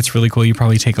art. I think it's really cool. You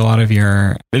probably take a lot of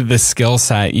the skill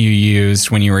set you used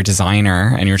when you were a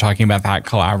designer, and you're talking about that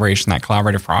collaboration, that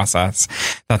collaborative process.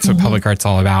 That's what public art's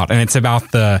all about. And it's about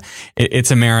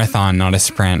it's a marathon, not a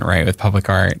sprint, right? With public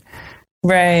art.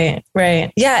 Right.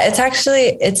 Yeah,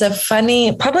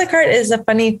 public art is a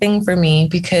funny thing for me,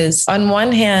 because on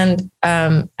one hand,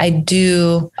 I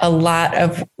do a lot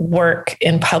of work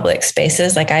in public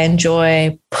spaces. Like, I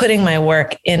enjoy putting my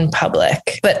work in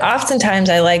public, but oftentimes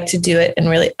I like to do it in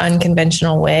really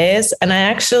unconventional ways. And I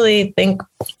actually think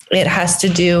it has to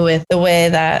do with the way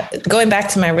that, going back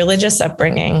to my religious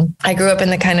upbringing, I grew up in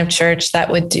the kind of church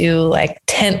that would do like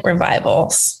tent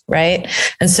revivals, right?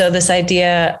 And so this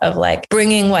idea of like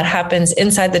bringing what happens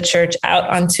inside the church out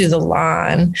onto the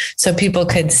lawn so people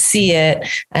could see it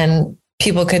and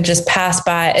people could just pass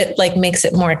by, it like makes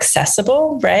it more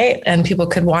accessible, right? And people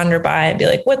could wander by and be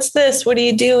like, what's this? What are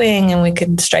you doing? And we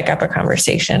could strike up a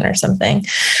conversation or something.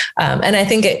 And I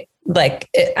think it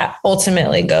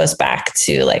ultimately goes back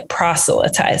to like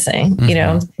proselytizing, you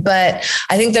know, but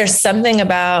I think there's something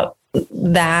about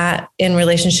that in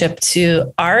relationship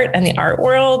to art and the art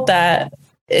world that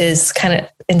is kind of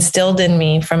instilled in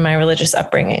me from my religious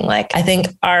upbringing. Like, I think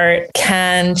art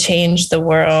can change the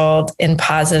world in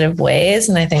positive ways.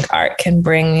 And I think art can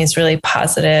bring these really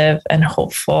positive and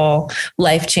hopeful,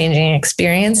 life-changing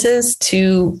experiences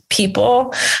to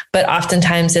people. But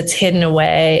oftentimes it's hidden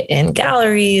away in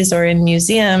galleries or in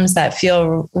museums that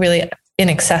feel really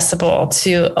inaccessible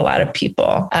to a lot of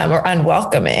people, or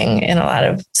unwelcoming in a lot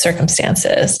of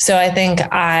circumstances. So I think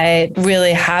I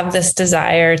really have this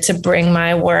desire to bring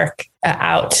my work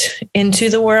out into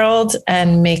the world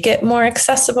and make it more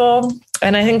accessible.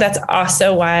 And I think that's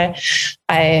also why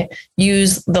I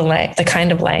use the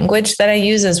kind of language that I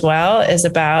use as well, is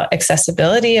about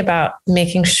accessibility, about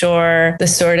making sure the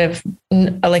sort of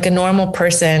like a normal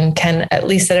person can, at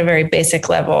least at a very basic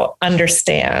level,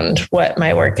 understand what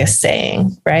my work is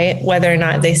saying, right? Whether or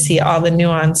not they see all the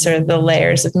nuance or the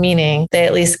layers of meaning, they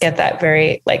at least get that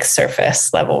very like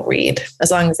surface level read, as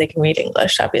long as they can read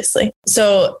English, obviously.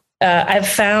 So I've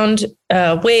found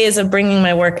ways of bringing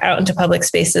my work out into public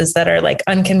spaces that are like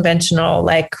unconventional,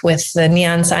 like with the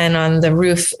neon sign on the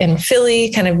roof in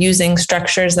Philly, kind of using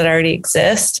structures that already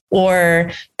exist,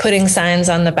 or putting signs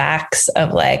on the backs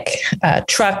of like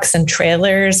trucks and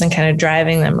trailers and kind of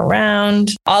driving them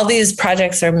around. All these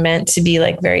projects are meant to be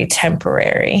like very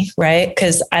temporary, right?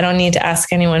 Because I don't need to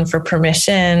ask anyone for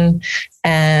permission,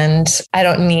 and I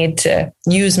don't need to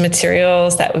use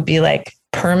materials that would be like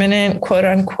permanent, quote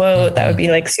unquote, that would be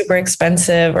like super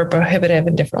expensive or prohibitive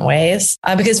in different ways.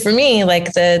 Because for me,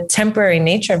 like the temporary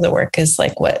nature of the work is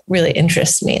like what really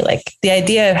interests me. Like the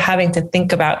idea of having to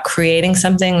think about creating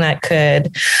something that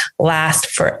could last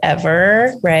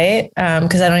forever, right?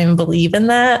 Because I don't even believe in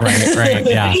that. Right,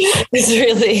 yeah. It's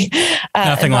really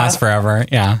nothing lasts forever.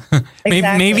 Yeah.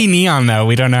 Exactly. Maybe neon though.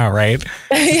 We don't know, right?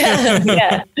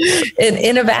 yeah.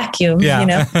 In a vacuum, yeah. You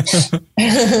know?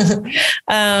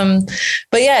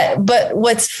 But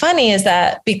what's funny is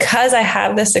that because I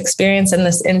have this experience and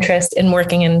this interest in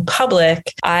working in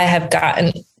public, I have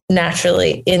gotten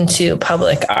naturally into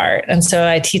public art. And so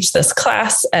I teach this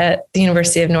class at the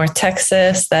University of North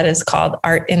Texas that is called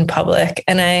Art in Public.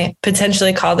 And I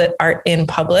potentially called it Art in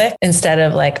Public instead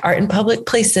of like art in public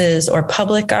places or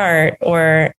public art,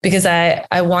 or because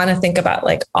I want to think about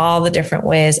like all the different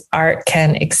ways art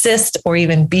can exist or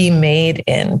even be made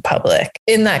in public.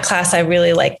 In that class, I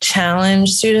really like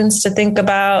challenge students to think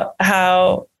about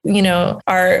how, you know,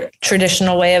 our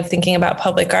traditional way of thinking about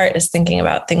public art is thinking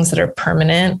about things that are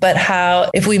permanent, but how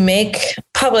if we make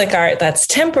public art that's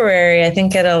temporary, I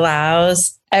think it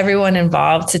allows everyone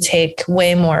involved to take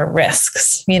way more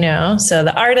risks, you know? So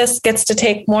the artist gets to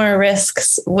take more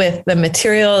risks with the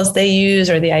materials they use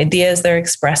or the ideas they're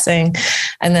expressing.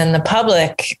 And then the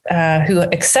public who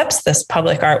accepts this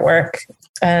public artwork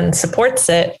and supports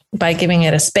it by giving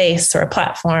it a space or a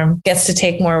platform gets to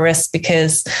take more risks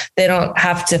because they don't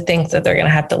have to think that they're going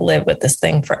to have to live with this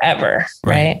thing forever.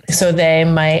 Right. So they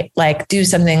might like do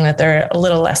something that they're a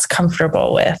little less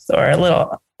comfortable with or a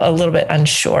little a little bit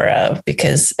unsure of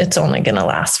because it's only going to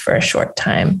last for a short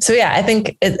time. So yeah, I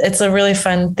think it's a really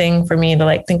fun thing for me to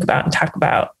like think about and talk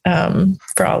about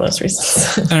for all those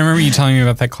reasons. And I remember you telling me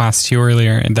about that class too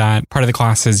earlier, and that part of the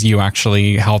class is you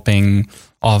actually helping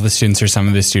all of the students or some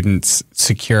of the students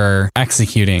secure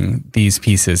executing these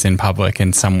pieces in public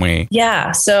in some way.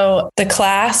 Yeah. So the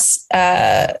class,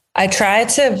 I try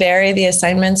to vary the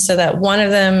assignments so that one of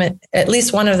them, at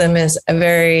least one of them, is a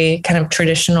very kind of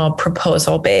traditional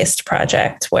proposal-based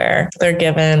project where they're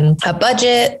given a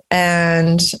budget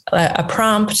and a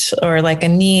prompt or like a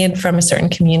need from a certain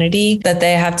community that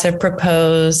they have to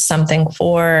propose something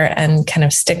for and kind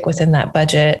of stick within that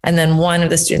budget. And then one of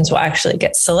the students will actually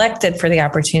get selected for the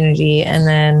opportunity. And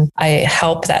then I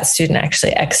help that student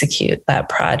actually execute that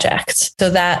project. So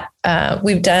that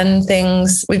we've done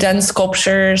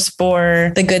sculptures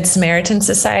for the Good Samaritan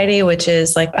Society, which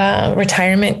is like a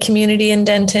retirement community in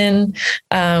Denton.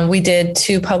 We did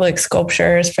 2 public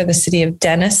sculptures for the city of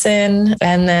Denison,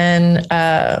 and then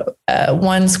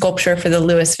one sculpture for the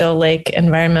Louisville Lake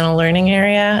Environmental Learning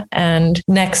Area. And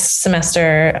next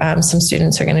semester, some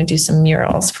students are going to do some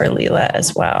murals for Leela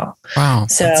as well. Wow.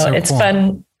 So it's cool.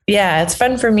 Fun. Yeah, it's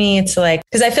fun for me to like,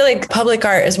 because I feel like public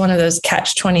art is one of those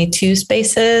catch-22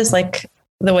 spaces, like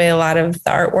the way a lot of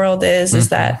the art world is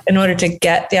that in order to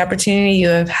get the opportunity, you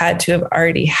have had to have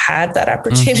already had that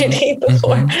opportunity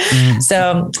before.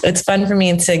 So it's fun for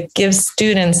me to give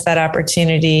students that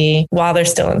opportunity while they're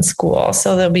still in school.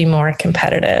 So they'll be more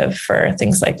competitive for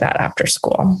things like that after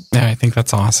school. Yeah, I think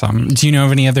that's awesome. Do you know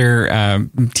of any other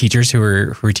teachers who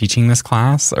are teaching this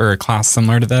class or a class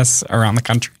similar to this around the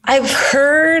country? I've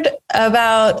heard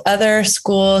about other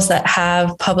schools that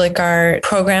have public art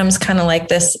programs kind of like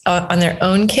this on their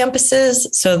own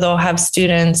campuses. So they'll have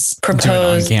students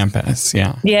propose on campus.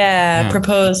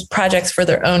 Propose projects for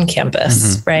their own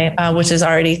campus, right? Which is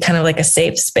already kind of like a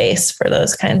safe space for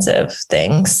those kinds of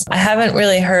things. I haven't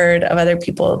really heard of other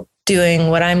people doing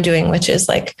what I'm doing, which is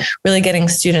like really getting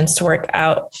students to work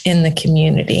out in the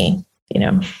community,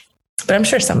 but I'm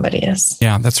sure somebody is.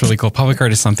 Yeah, that's really cool. Public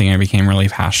art is something I became really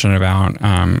passionate about.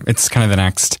 It's kind of the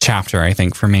next chapter, I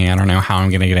think, for me. I don't know how I'm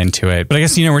going to get into it. But I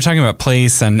guess, we're talking about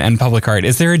place and public art.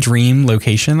 Is there a dream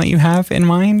location that you have in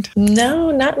mind? No,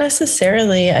 not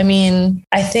necessarily. I mean,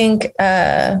 I think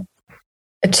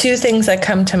 2 things that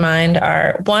come to mind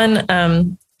are, one,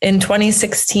 in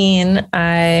 2016,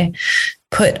 I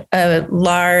put a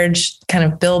large kind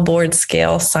of billboard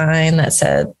scale sign that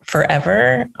said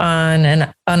forever on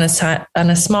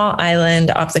a small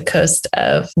island off the coast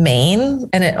of Maine.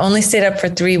 And it only stayed up for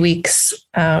 3 weeks.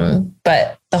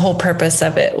 But the whole purpose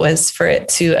of it was for it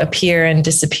to appear and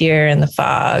disappear in the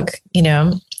fog,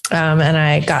 and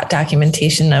I got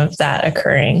documentation of that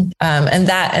occurring. And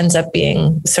that ends up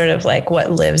being sort of like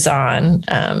what lives on,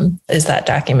 is that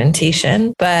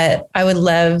documentation. But I would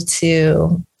love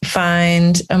to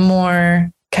find a more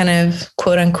kind of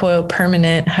quote unquote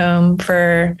permanent home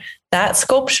for that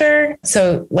sculpture.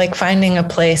 So like finding a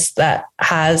place that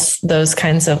has those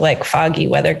kinds of like foggy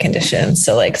weather conditions.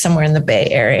 So like somewhere in the Bay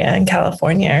Area in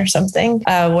California or something,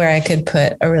 where I could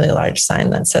put a really large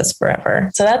sign that says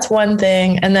forever. So that's one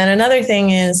thing. And then another thing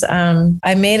is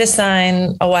I made a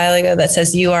sign a while ago that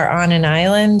says you are on an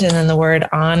island. And then the word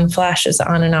on flashes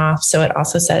on and off. So it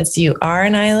also says you are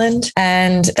an island.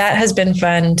 And that has been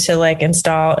fun to like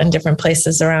install in different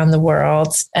places around the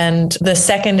world. And the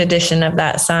second edition of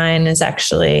that sign is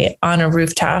actually on a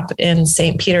rooftop in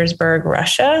St. Petersburg,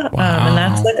 Russia. Wow. And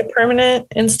that's like a permanent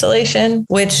installation,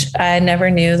 which I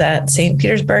never knew that St.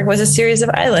 Petersburg was a series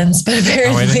of islands, but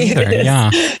apparently it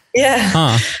is. Yeah.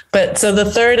 Huh. But so the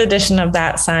third edition of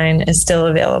that sign is still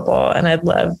available. And I'd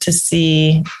love to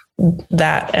see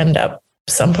that end up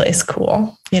someplace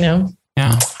cool,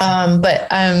 Yeah. But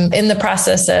I'm in the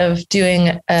process of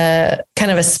doing a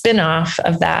kind of a spin-off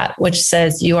of that, which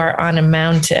says you are on a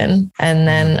mountain. And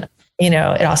then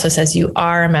it also says you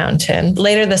are a mountain.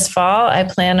 Later this fall, I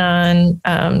plan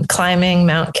on climbing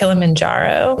Mount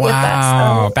Kilimanjaro. Wow. With that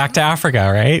sign. Back to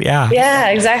Africa, right? Yeah. Yeah,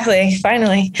 exactly.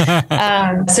 Finally.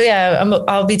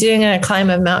 I'll be doing a climb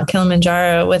of Mount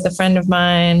Kilimanjaro with a friend of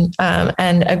mine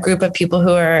and a group of people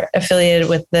who are affiliated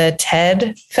with the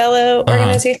TED Fellow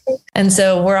organization. And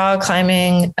so we're all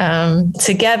climbing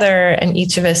together, and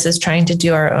each of us is trying to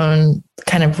do our own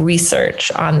kind of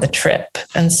research on the trip.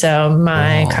 And so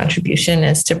my contribution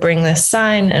is to bring this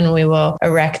sign, and we will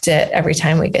erect it every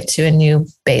time we get to a new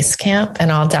base camp,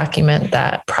 and I'll document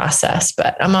that process.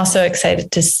 But I'm also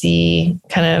excited to see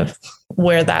kind of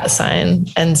where that sign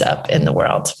ends up in the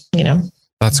world,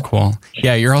 That's cool.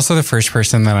 Yeah, you're also the first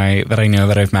person that I know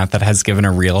that I've met that has given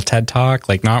a real TED Talk,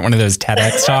 like not one of those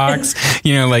TEDx talks.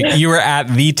 Like you were at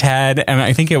the TED, and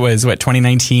I think it was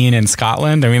 2019 in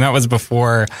Scotland. I mean, that was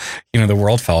before the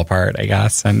world fell apart, I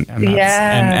guess. And I'm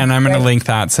going to link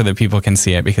that so that people can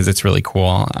see it because it's really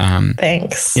cool.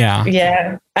 Thanks. Yeah.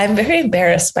 Yeah, I'm very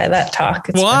embarrassed by that talk.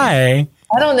 Why?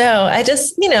 I don't know. I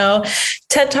just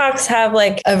TED Talks have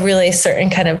like a really certain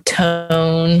kind of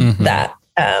tone that.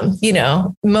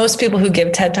 Most people who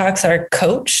give TED Talks are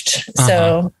coached.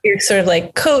 So you're sort of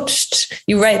like coached,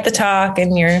 you write the talk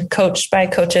and you're coached by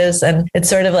coaches. And it's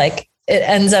sort of like, it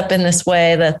ends up in this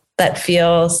way that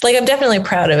feels like I'm definitely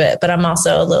proud of it, but I'm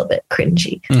also a little bit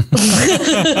cringy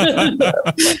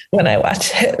when I watch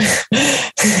it.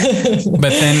 But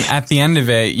then at the end of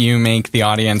it, you make the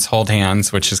audience hold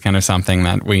hands, which is kind of something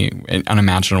that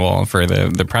unimaginable for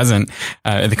the present,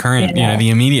 the current, the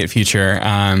immediate future.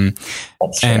 And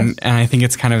I think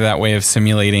it's kind of that way of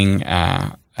simulating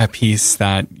a piece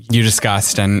that you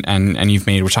discussed and you've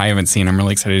made, which I haven't seen. I'm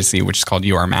really excited to see, which is called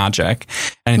You Are Magic.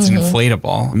 And it's an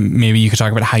inflatable. Maybe you could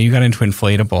talk about how you got into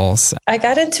inflatables. I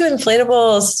got into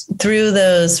inflatables through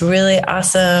those really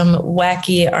awesome,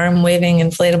 wacky arm waving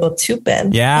inflatable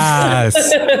tubin. Yes.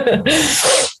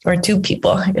 Or tube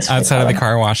people, I guess. Outside of the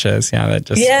car washes. Yeah. That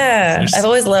just, I've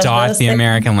always loved dot the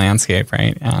American landscape,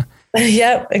 right? Yeah.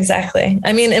 Yep, exactly.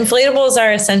 I mean, inflatables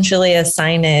are essentially a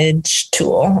signage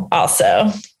tool also,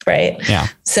 right? Yeah.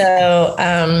 So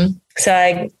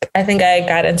I think I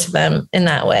got into them in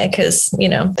that way because,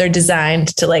 they're designed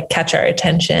to like catch our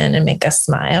attention and make us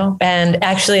smile. And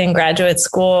actually in graduate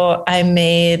school, I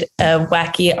made a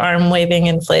wacky arm waving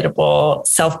inflatable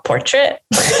self-portrait.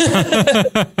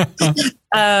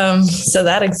 So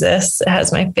that exists. It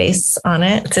has my face on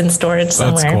it. It's in storage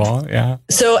somewhere. That's cool. Yeah.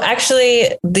 So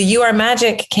actually the You Are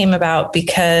Magic came about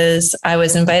because I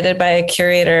was invited by a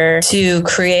curator to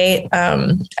create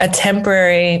a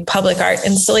temporary public art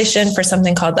installation for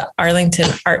something called the Arlington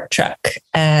Art Truck.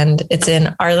 And it's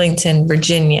in Arlington,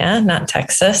 Virginia, not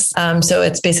Texas. So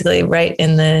it's basically right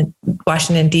in the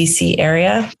Washington, D.C.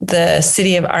 area. The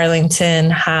city of Arlington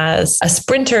has a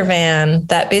Sprinter van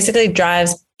that basically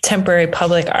drives temporary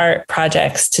public art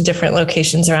projects to different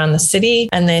locations around the city.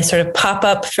 And they sort of pop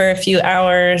up for a few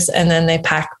hours and then they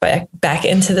pack back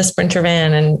into the Sprinter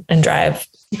van and drive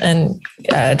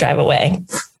away.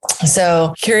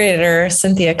 So curator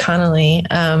Cynthia Connolly,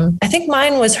 I think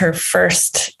mine was her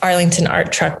first Arlington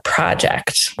Art Truck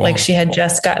project. Like she had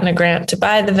just gotten a grant to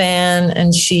buy the van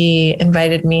and she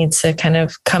invited me to kind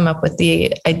of come up with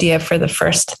the idea for the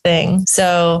first thing.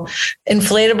 So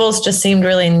inflatables just seemed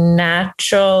really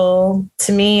natural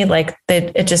to me. Like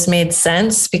it just made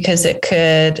sense because it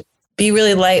could be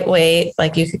really lightweight.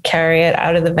 Like you could carry it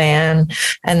out of the van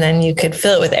and then you could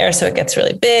fill it with air so it gets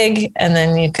really big. And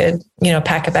then you could,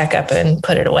 pack it back up and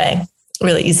put it away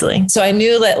really easily. So I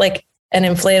knew that like an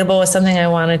inflatable was something I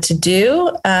wanted to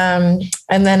do. And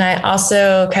then I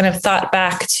also kind of thought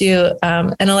back to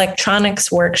an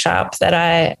electronics workshop that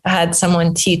I had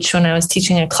someone teach when I was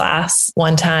teaching a class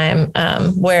one time,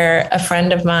 where a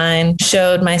friend of mine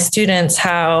showed my students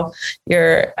how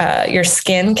your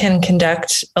skin can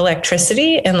conduct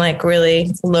electricity in like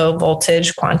really low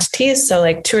voltage quantities. So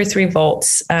like 2 or 3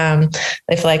 volts.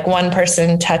 If like one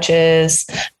person touches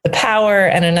the power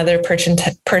and another person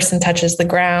touches the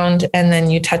ground, and then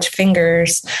you touch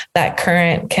fingers, that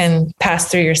current can pass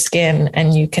through your skin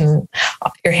and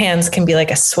your hands can be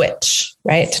like a switch,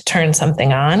 right? To turn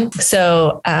something on.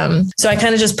 So I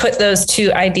kind of just put those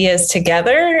two ideas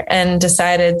together and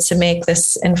decided to make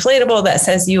this inflatable that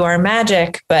says You Are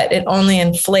Magic, but it only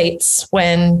inflates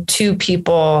when 2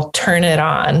 people turn it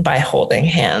on by holding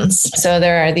hands. So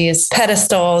there are these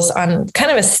pedestals on kind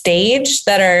of a stage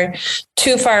that are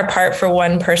too far apart for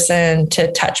one person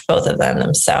to touch both of them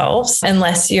themselves,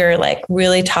 unless you're like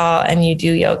really tall and you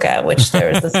do yoga, which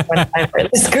there was this one time where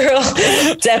this girl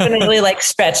definitely like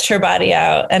stretched her body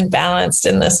out and balanced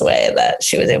in this way that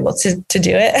she was able to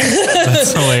do it.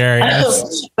 That's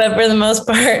hilarious. But for the most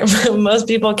part, most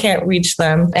people can't reach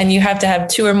them. And you have to have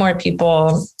 2 or more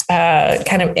people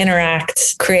kind of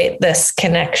interact, create this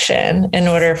connection in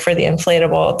order for the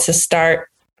inflatable to start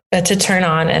to turn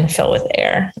on and fill with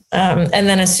air. And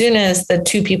then as soon as the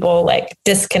 2 people like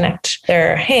disconnect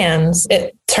their hands,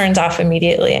 it turns off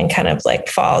immediately and kind of like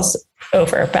falls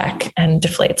over back and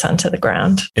deflates onto the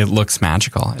ground. It looks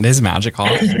magical. It is magical.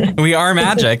 We are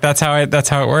magic. That's how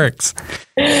it works.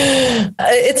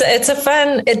 It's a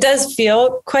fun, it does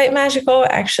feel quite magical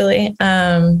actually,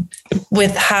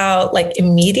 with how like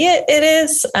immediate it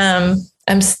is.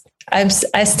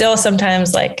 I still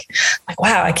sometimes like,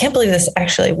 wow, I can't believe this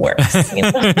actually works. You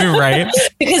know? Right.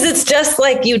 Because it's just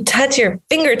like you touch your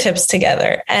fingertips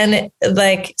together and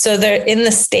so they're in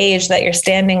the stage that you're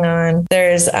standing on.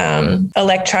 There's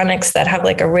electronics that have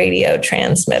like a radio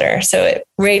transmitter. So it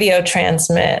radio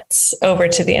transmits over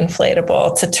to the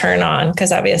inflatable to turn on,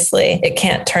 because obviously it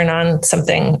can't turn on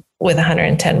something with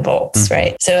 110 volts,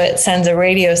 right? So it sends a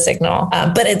radio signal,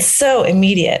 but it's so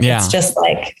immediate. Yeah. It's just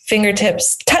like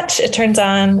fingertips touch, it turns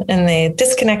on, and they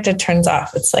disconnect, it turns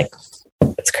off. It's like,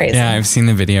 it's crazy. Yeah, I've seen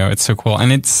the video. It's so cool.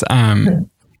 And it's,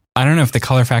 I don't know if the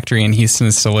Color Factory in Houston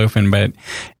is still open, but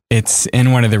it's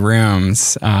in one of the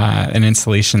rooms, an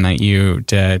installation that you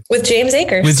did. With James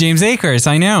Akers. With James Akers.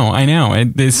 I know.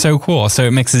 It is so cool. So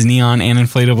it mixes neon and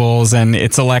inflatables, and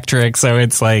it's electric. So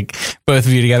it's like both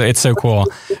of you together. It's so cool.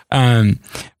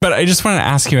 But I just wanted to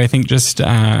ask you, I think just,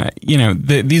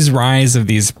 these rise of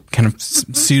these kind of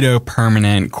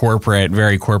pseudo-permanent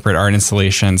very corporate art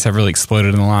installations have really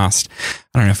exploded in the last,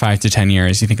 5 to 10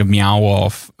 years. You think of Meow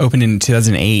Wolf, opened in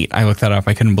 2008. I looked that up.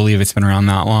 I couldn't believe it's been around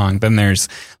that long. Then there's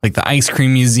like the Ice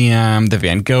Cream Museum, the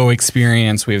Van Gogh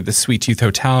Experience. We have the Sweet Tooth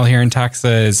Hotel here in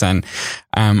Texas. And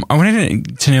I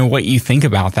wanted to know what you think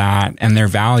about that and their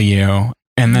value.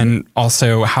 And then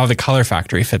also how the Color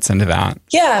Factory fits into that.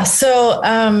 Yeah. So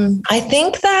I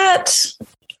think that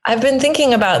I've been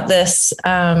thinking about this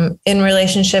in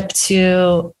relationship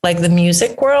to like the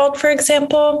music world, for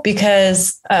example,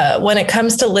 because when it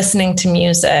comes to listening to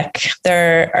music,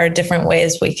 there are different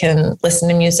ways we can listen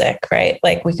to music, right?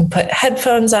 Like we can put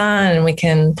headphones on and we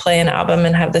can play an album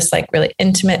and have this like really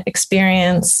intimate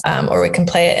experience, or we can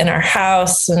play it in our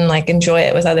house and like enjoy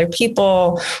it with other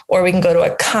people, or we can go to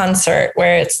a concert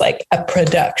where it's like a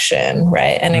production,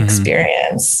 right? An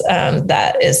experience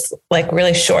that is like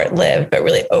really short-lived, but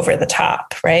really over the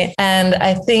top, right? And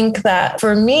I think that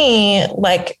for me,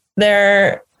 like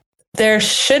there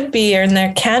should be, and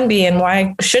there can be, and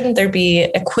why shouldn't there be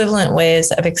equivalent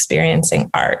ways of experiencing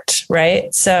art,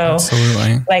 right? So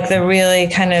absolutely. Like the really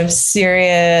kind of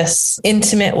serious,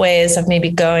 intimate ways of maybe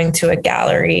going to a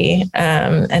gallery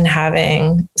and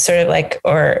having sort of like,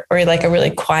 or like a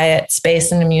really quiet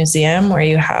space in a museum where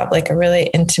you have like a really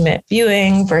intimate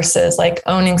viewing versus like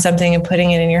owning something and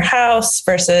putting it in your house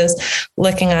versus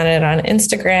looking at it on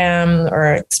Instagram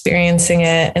or experiencing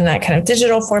it in that kind of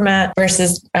digital format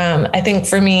versus, I think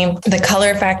for me, the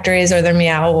Color Factories or the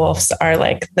Meow Wolves are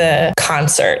like the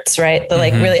concerts, right? The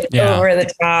like really over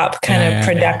the top kind of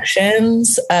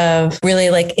productions of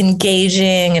really like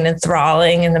engaging and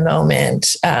enthralling in the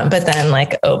moment, but then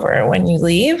like over when you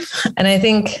leave. And I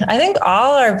think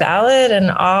all are valid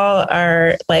and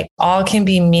all can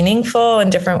be meaningful in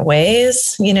different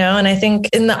ways, you know? And I think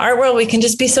in the art world, we can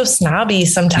just be so snobby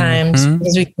sometimes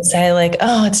because we can say like,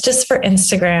 oh, it's just for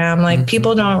Instagram. Like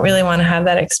people don't really want to have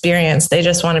that experience. They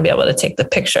just want to be able to take the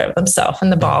picture of themselves in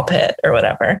the ball pit or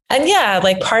whatever. And yeah,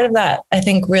 like part of that I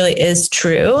think really is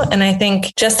true. And I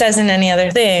think just as in any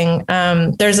other thing,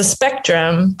 there's a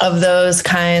spectrum of those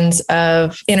kinds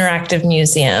of interactive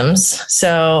museums.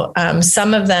 So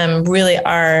some of them really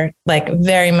are like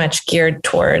very much geared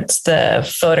towards the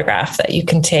photograph that you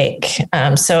can take.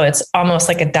 So it's almost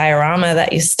like a diorama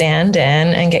that you stand in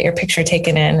and get your picture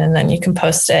taken in, and then you can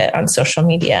post it on social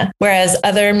media. Whereas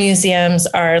other museums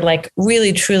are like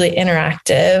really, truly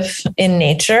interactive in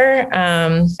nature,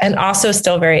 and also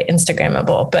still very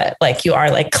Instagrammable, but like you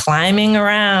are like climbing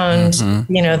around,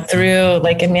 through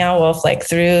like in Meow Wolf, like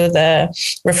through the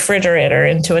refrigerator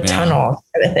into a tunnel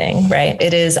sort of thing, right?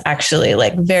 It is actually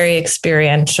like very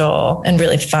experiential and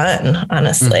really fun,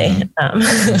 honestly.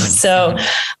 So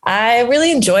I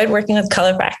really enjoyed working with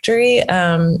Color Factory.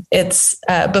 It's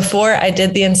before I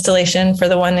did the installation for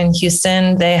the one in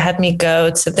Houston, they had me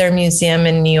go to their museum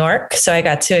in New York. So I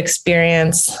got to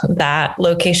experience that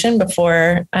location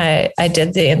before I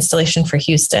did the installation for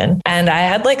Houston. And I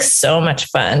had like so much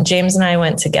fun. James and I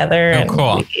went together. Oh,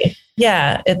 cool.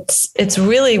 It's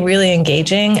really, really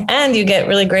engaging, and you get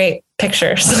really great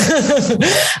pictures.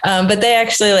 But they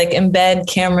actually like embed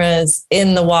cameras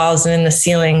in the walls and in the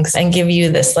ceilings and give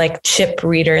you this like chip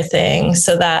reader thing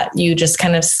so that you just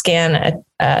kind of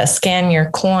scan your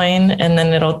coin, and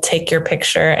then it'll take your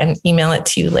picture and email it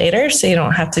to you later. So you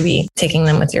don't have to be taking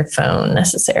them with your phone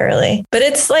necessarily. But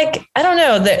it's like, I don't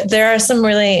know, there are some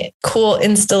really cool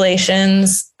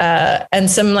installations and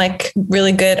some like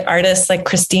really good artists like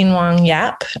Christine Wong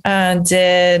Yap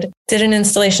did an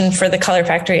installation for the Color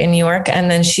Factory in New York.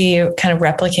 And then she kind of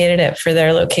replicated it for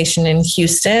their location in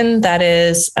Houston. That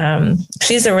is,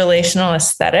 she's a relational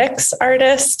aesthetics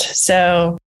artist.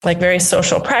 So like very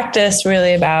social practice,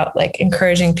 really about like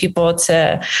encouraging people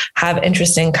to have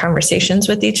interesting conversations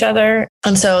with each other.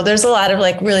 And so there's a lot of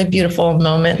like really beautiful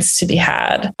moments to be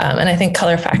had. And I think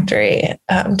Color Factory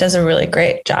does a really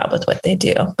great job with what they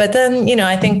do. But then, you know,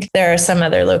 I think there are some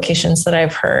other locations that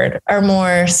I've heard are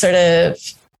more sort of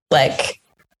like,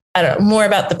 I don't know, more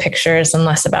about the pictures and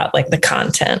less about like the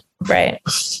content. Right.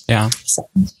 Yeah. So.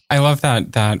 I love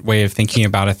that way of thinking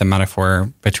about it, the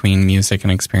metaphor between music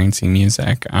and experiencing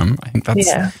music. I think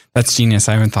that's genius.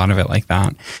 I haven't thought of it like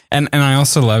that. And I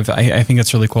also love, I think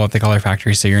it's really cool at the Color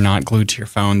Factory. So you're not glued to your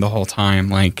phone the whole time.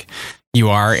 Like you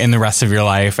are in the rest of your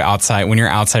life outside, when you're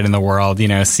outside in the world, you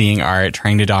know, seeing art,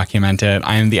 trying to document it.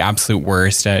 I am the absolute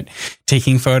worst at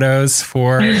taking photos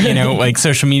for, you know, like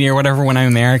social media or whatever when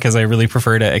I'm there, because I really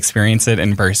prefer to experience it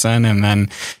in person. And then,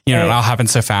 you know, it all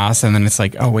happens so fast. And then it's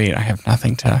like, oh, wait, I have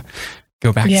nothing to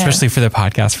go back, especially for the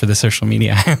podcast, for the social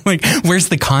media. Like, where's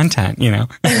the content, you know?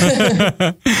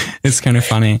 It's kind of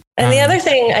funny. And the other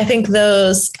thing I think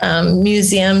those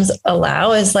museums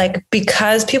allow is like,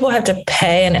 because people have to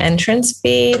pay an entrance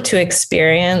fee to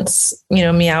experience, you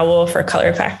know, Meow Wolf or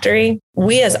Color Factory,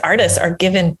 we as artists are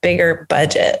given bigger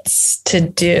budgets to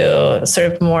do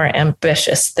sort of more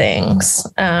ambitious things.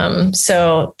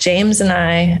 So James and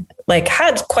I like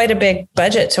had quite a big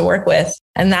budget to work with.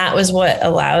 And that was what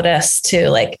allowed us to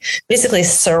like basically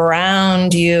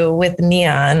surround you with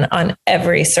neon on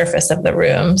every surface of the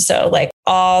room. So like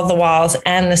all the walls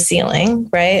and the ceiling,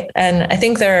 right? And I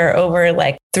think there are over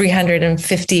like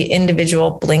 350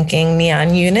 individual blinking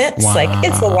neon units. Wow. Like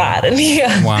it's a lot of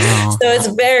neon. Wow. So it's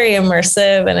very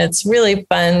immersive and it's really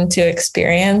fun to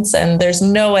experience. And there's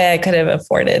no way I could have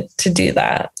afforded to do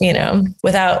that, you know,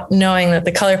 without knowing that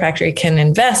the Color Factory can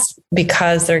invest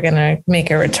because they're going to make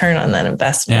a return on that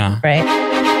investment, right?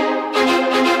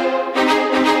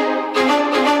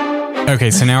 Okay,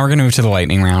 so now we're going to move to the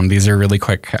lightning round. These are really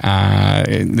quick,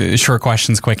 short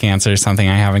questions, quick answers, something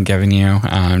I haven't given you,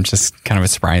 just kind of a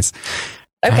surprise.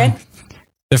 Okay.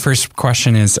 The first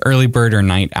question is early bird or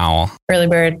night owl? Early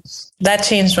bird. That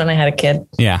changed when I had a kid.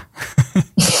 Yeah.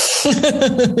 So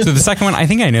the second one, I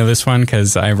think I know this one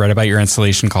because I read about your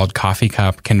installation called Coffee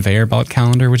Cup Conveyor Belt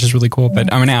Calendar, which is really cool,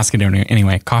 but I'm going to ask it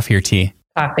anyway. Coffee or tea?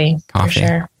 Coffee. For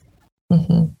sure.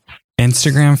 Mm-hmm.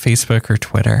 Instagram, Facebook, or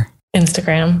Twitter?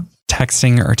 Instagram.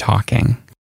 Texting or talking?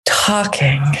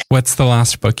 Talking. What's the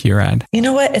last book you read? You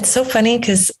know what? It's so funny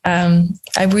because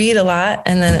I read a lot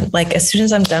and then like as soon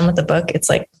as I'm done with the book, it's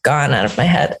like gone out of my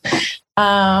head.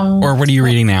 Or what are you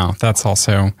reading now? That's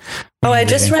also... I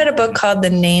just read a book called The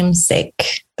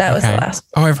Namesake. That was the last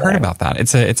book. Oh, I've heard about that.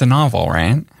 It's a novel,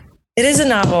 right? It is a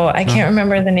novel. I can't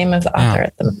remember the name of the author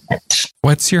at the moment.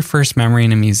 What's your first memory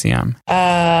in a museum?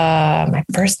 My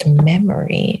first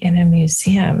memory in a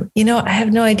museum. You know, I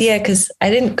have no idea because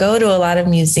I didn't go to a lot of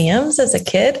museums as a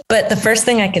kid. But the first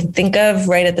thing I can think of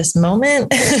right at this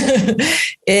moment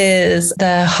is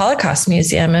the Holocaust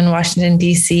Museum in Washington,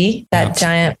 D.C., that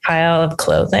giant pile of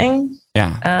clothing.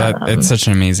 Yeah, it's such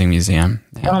an amazing museum.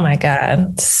 Yeah. Oh, my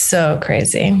God. So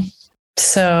crazy.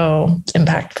 So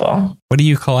impactful. What do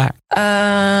you collect? What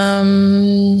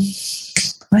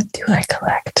do I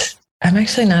collect? I'm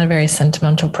actually not a very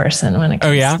sentimental person when it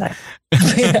comes to that.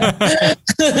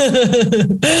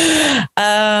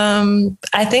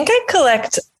 I think I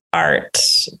collect art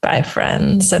by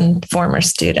friends and former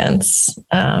students.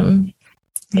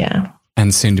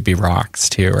 And soon to be rocks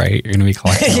too, right? You're going to be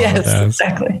collecting all of those.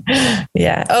 Exactly.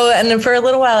 Yeah. Oh, and then for a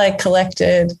little while I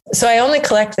collected. So I only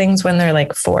collect things when they're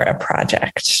like for a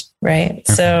project, right?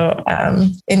 Okay. So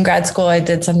in grad school, I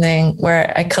did something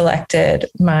where I collected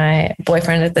my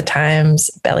boyfriend at the time's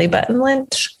belly button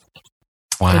lint.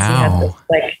 Wow. He had this,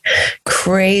 like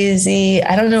crazy,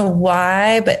 I don't know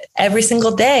why, but every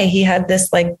single day he had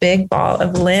this like big ball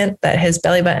of lint that his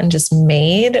belly button just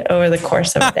made over the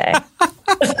course of a day.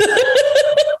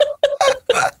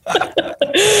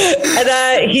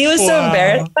 And he was so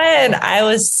embarrassed by it. And I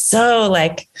was so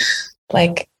like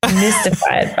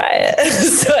mystified by it.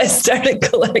 So I started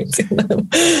collecting them.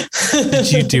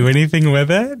 Did you do anything with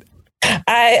it?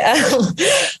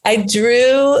 I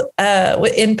drew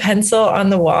in pencil on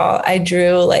the wall. I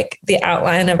drew like the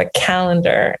outline of a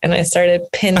calendar and I started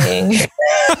pinning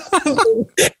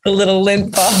the little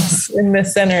lint balls in the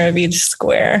center of each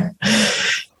square.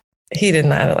 He did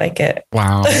not like it.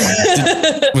 Wow.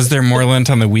 Was there more lint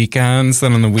on the weekends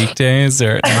than on the weekdays?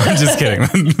 Or no, I'm just kidding.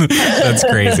 That's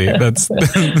crazy.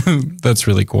 That's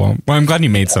really cool. Well, I'm glad you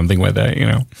made something with it, you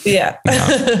know? Yeah.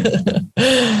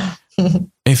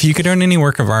 If you could own any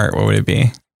work of art, what would it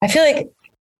be? I feel like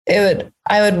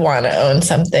I would want to own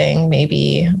something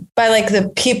maybe by like the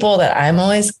people that I'm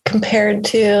always compared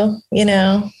to, you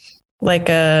know, like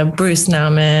a Bruce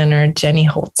Nauman or Jenny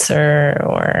Holzer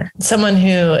or someone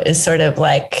who is sort of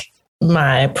like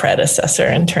my predecessor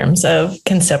in terms of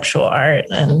conceptual art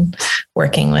and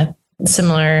working with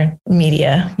similar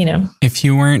media, you know. If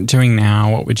you weren't doing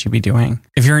now, what would you be doing?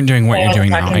 If you weren't doing what you're doing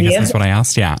now, I guess that's what I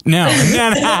asked. Yeah. No.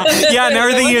 Yeah,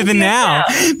 never thinking of the now.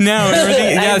 No.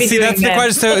 Yeah, see, that's the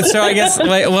question. So I guess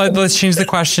let's change the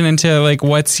question into like,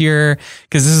 what's your,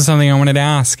 because this is something I wanted to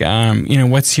ask, you know,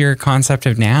 what's your concept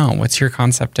of now? What's your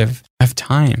concept of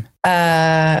time?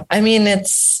 I mean,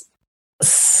 it's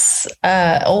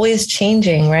always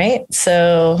changing, right?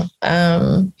 So,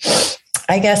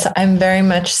 I guess I'm very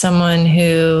much someone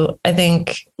who I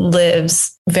think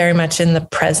lives very much in the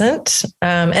present.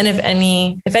 And if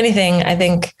anything, I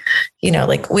think, you know,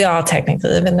 like we all technically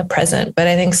live in the present, but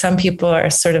I think some people are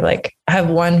sort of like have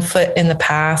one foot in the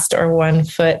past or one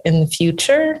foot in the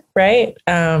future, right?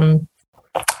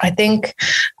 I think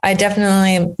I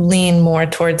definitely lean more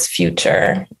towards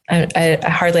future. I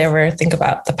hardly ever think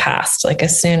about the past. Like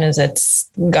as soon as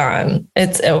it's gone,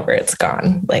 it's over, it's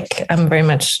gone. Like I'm very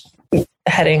much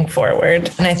heading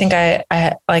forward. And I think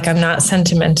I'm not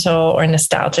sentimental or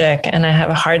nostalgic, and I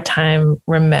have a hard time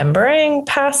remembering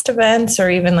past events or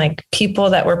even like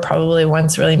people that were probably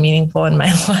once really meaningful in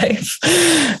my life.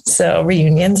 So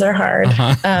reunions are hard.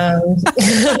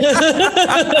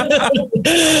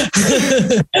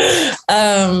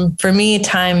 For me,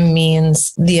 time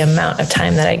means the amount of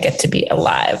time that I get to be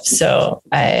alive. So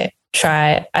I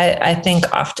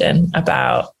think often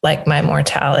about like my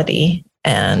mortality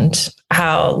and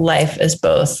how life is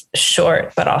both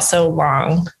short, but also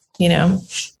long, you know.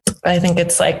 I think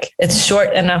it's like, it's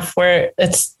short enough where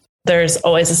there's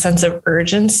always a sense of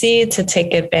urgency to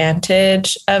take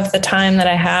advantage of the time that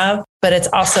I have, but it's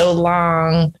also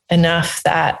long enough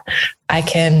that I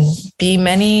can be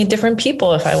many different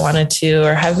people if I wanted to,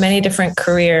 or have many different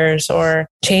careers, or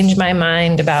change my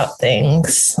mind about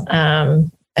things.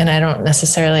 And I don't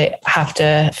necessarily have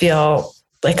to feel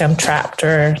like I'm trapped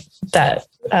or that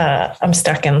I'm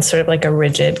stuck in sort of like a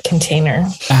rigid container.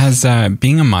 Has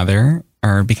being a mother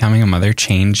or becoming a mother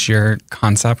changed your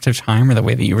concept of time or the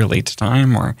way that you relate to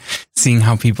time, or seeing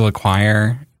how people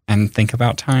acquire and think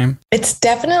about time? It's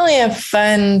definitely a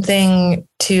fun thing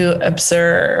to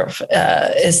observe,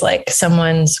 is like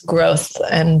someone's growth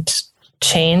and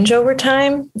change over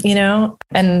time, you know,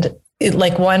 and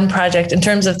like one project in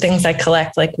terms of things I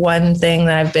collect, like one thing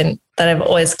that I've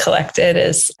always collected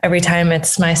is every time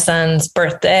it's my son's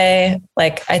birthday,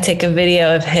 like I take a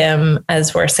video of him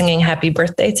as we're singing happy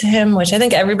birthday to him, which I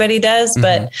think everybody does,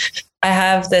 but I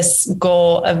have this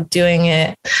goal of doing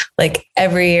it like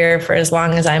every year for as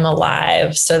long as I'm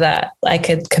alive so that I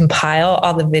could compile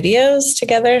all the videos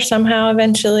together somehow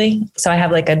eventually. So I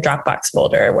have like a Dropbox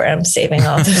folder where I'm saving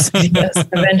all those videos.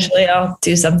 Eventually I'll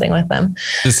do something with them.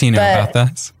 Does he know about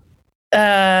this?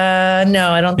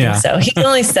 No, I don't think so. He's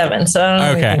only 7, so I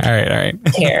don't okay. All right.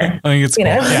 Care. I think it's cool.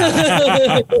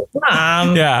 Yeah.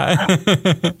 Mom. Yeah.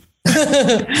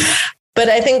 But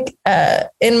I think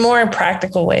in more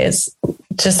practical ways,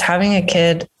 just having a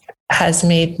kid has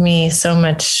made me so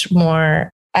much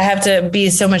more. I have to be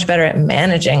so much better at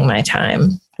managing my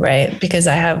time, right? Because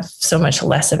I have so much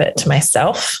less of it to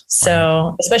myself.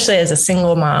 So especially as a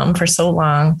single mom for so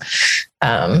long,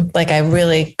 like I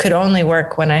really could only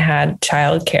work when I had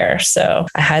childcare. So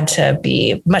I had to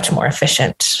be much more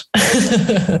efficient,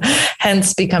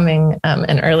 hence becoming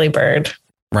an early bird.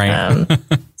 Right.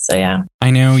 So, yeah. I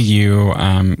know you're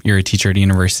a teacher at a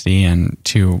university, and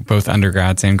to both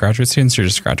undergrads and graduate students, or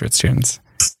just graduate students?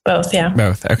 Both. Yeah.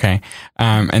 Both. Okay.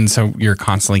 And so you're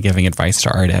constantly giving advice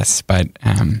to artists, but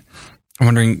I'm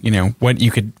wondering, you know, what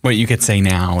you could say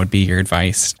now would be your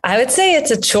advice. I would say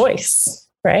it's a choice,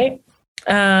 right?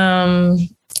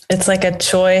 It's like a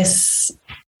choice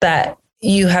that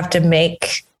you have to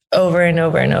make over and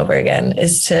over and over again,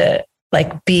 is to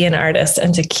like be an artist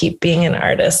and to keep being an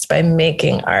artist by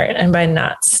making art and by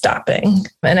not stopping.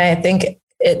 And I think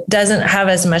it doesn't have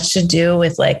as much to do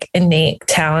with like innate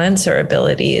talents or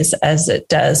abilities as it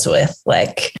does with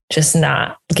like just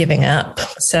not giving up.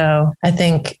 So I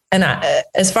think, and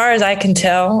as far as I can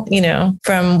tell, you know,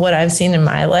 from what I've seen in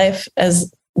my life, as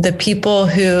the people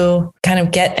who kind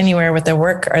of get anywhere with their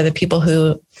work are the people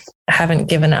who haven't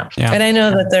given up. Yeah. And I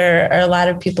know that there are a lot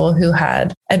of people who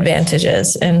had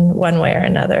advantages in one way or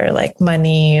another, like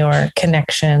money or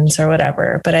connections or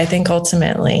whatever. But I think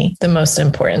ultimately the most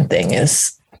important thing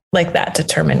is like that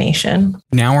determination.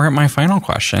 Now we're at my final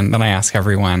question that I ask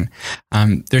everyone.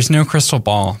 There's no crystal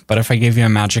ball, but if I gave you a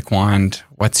magic wand,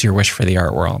 what's your wish for the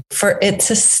art world? For it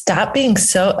to stop being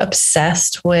so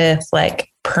obsessed with like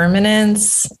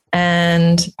permanence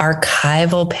and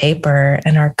archival paper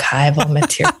and archival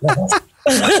materials.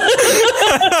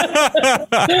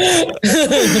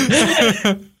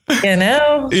 You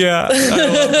know? Yeah.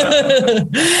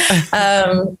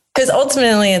 Because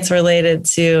ultimately it's related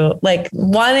to like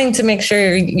wanting to make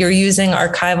sure you're using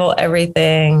archival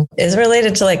everything is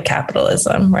related to like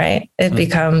capitalism, right? It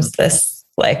becomes this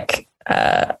like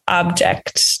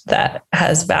object that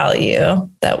has value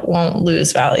that won't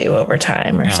lose value over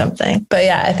time or something. But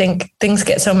yeah, I think things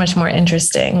get so much more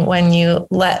interesting when you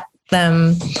let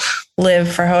them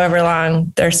live for however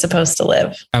long they're supposed to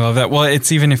live. I love that. Well,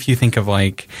 it's even if you think of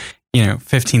like,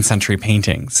 15th century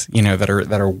paintings, that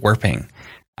are warping.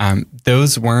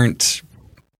 Those weren't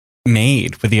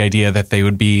made with the idea that they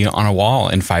would be on a wall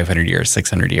in 500 years,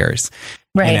 600 years,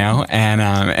 right?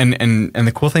 And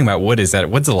the cool thing about wood is that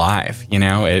wood's alive.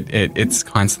 It's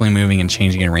constantly moving and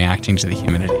changing and reacting to the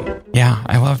humidity. Yeah,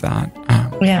 I love that.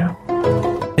 Yeah.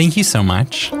 Thank you so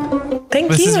much. Thank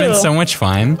you. This has been so much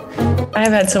fun.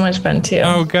 I've had so much fun too.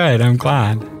 Oh, good. I'm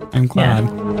glad. Yeah.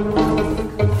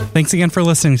 Thanks again for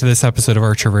listening to this episode of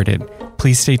Artroverted.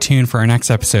 Please stay tuned for our next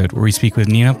episode where we speak with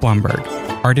Nina Blumberg,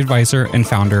 art advisor and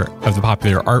founder of the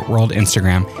popular Art World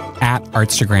Instagram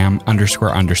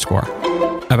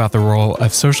 @Artstagram__, about the role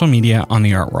of social media on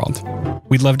the art world.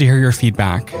 We'd love to hear your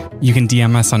feedback. You can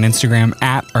DM us on Instagram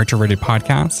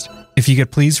 @ArtrovertedPodcast. If you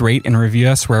could please rate and review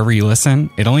us wherever you listen,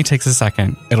 it only takes a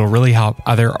second. It'll really help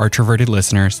other Artroverted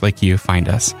listeners like you find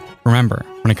us. Remember,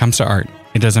 when it comes to art,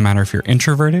 it doesn't matter if you're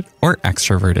introverted or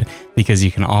extroverted, because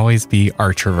you can always be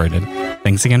artroverted.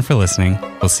 Thanks again for listening.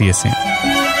 We'll see you soon.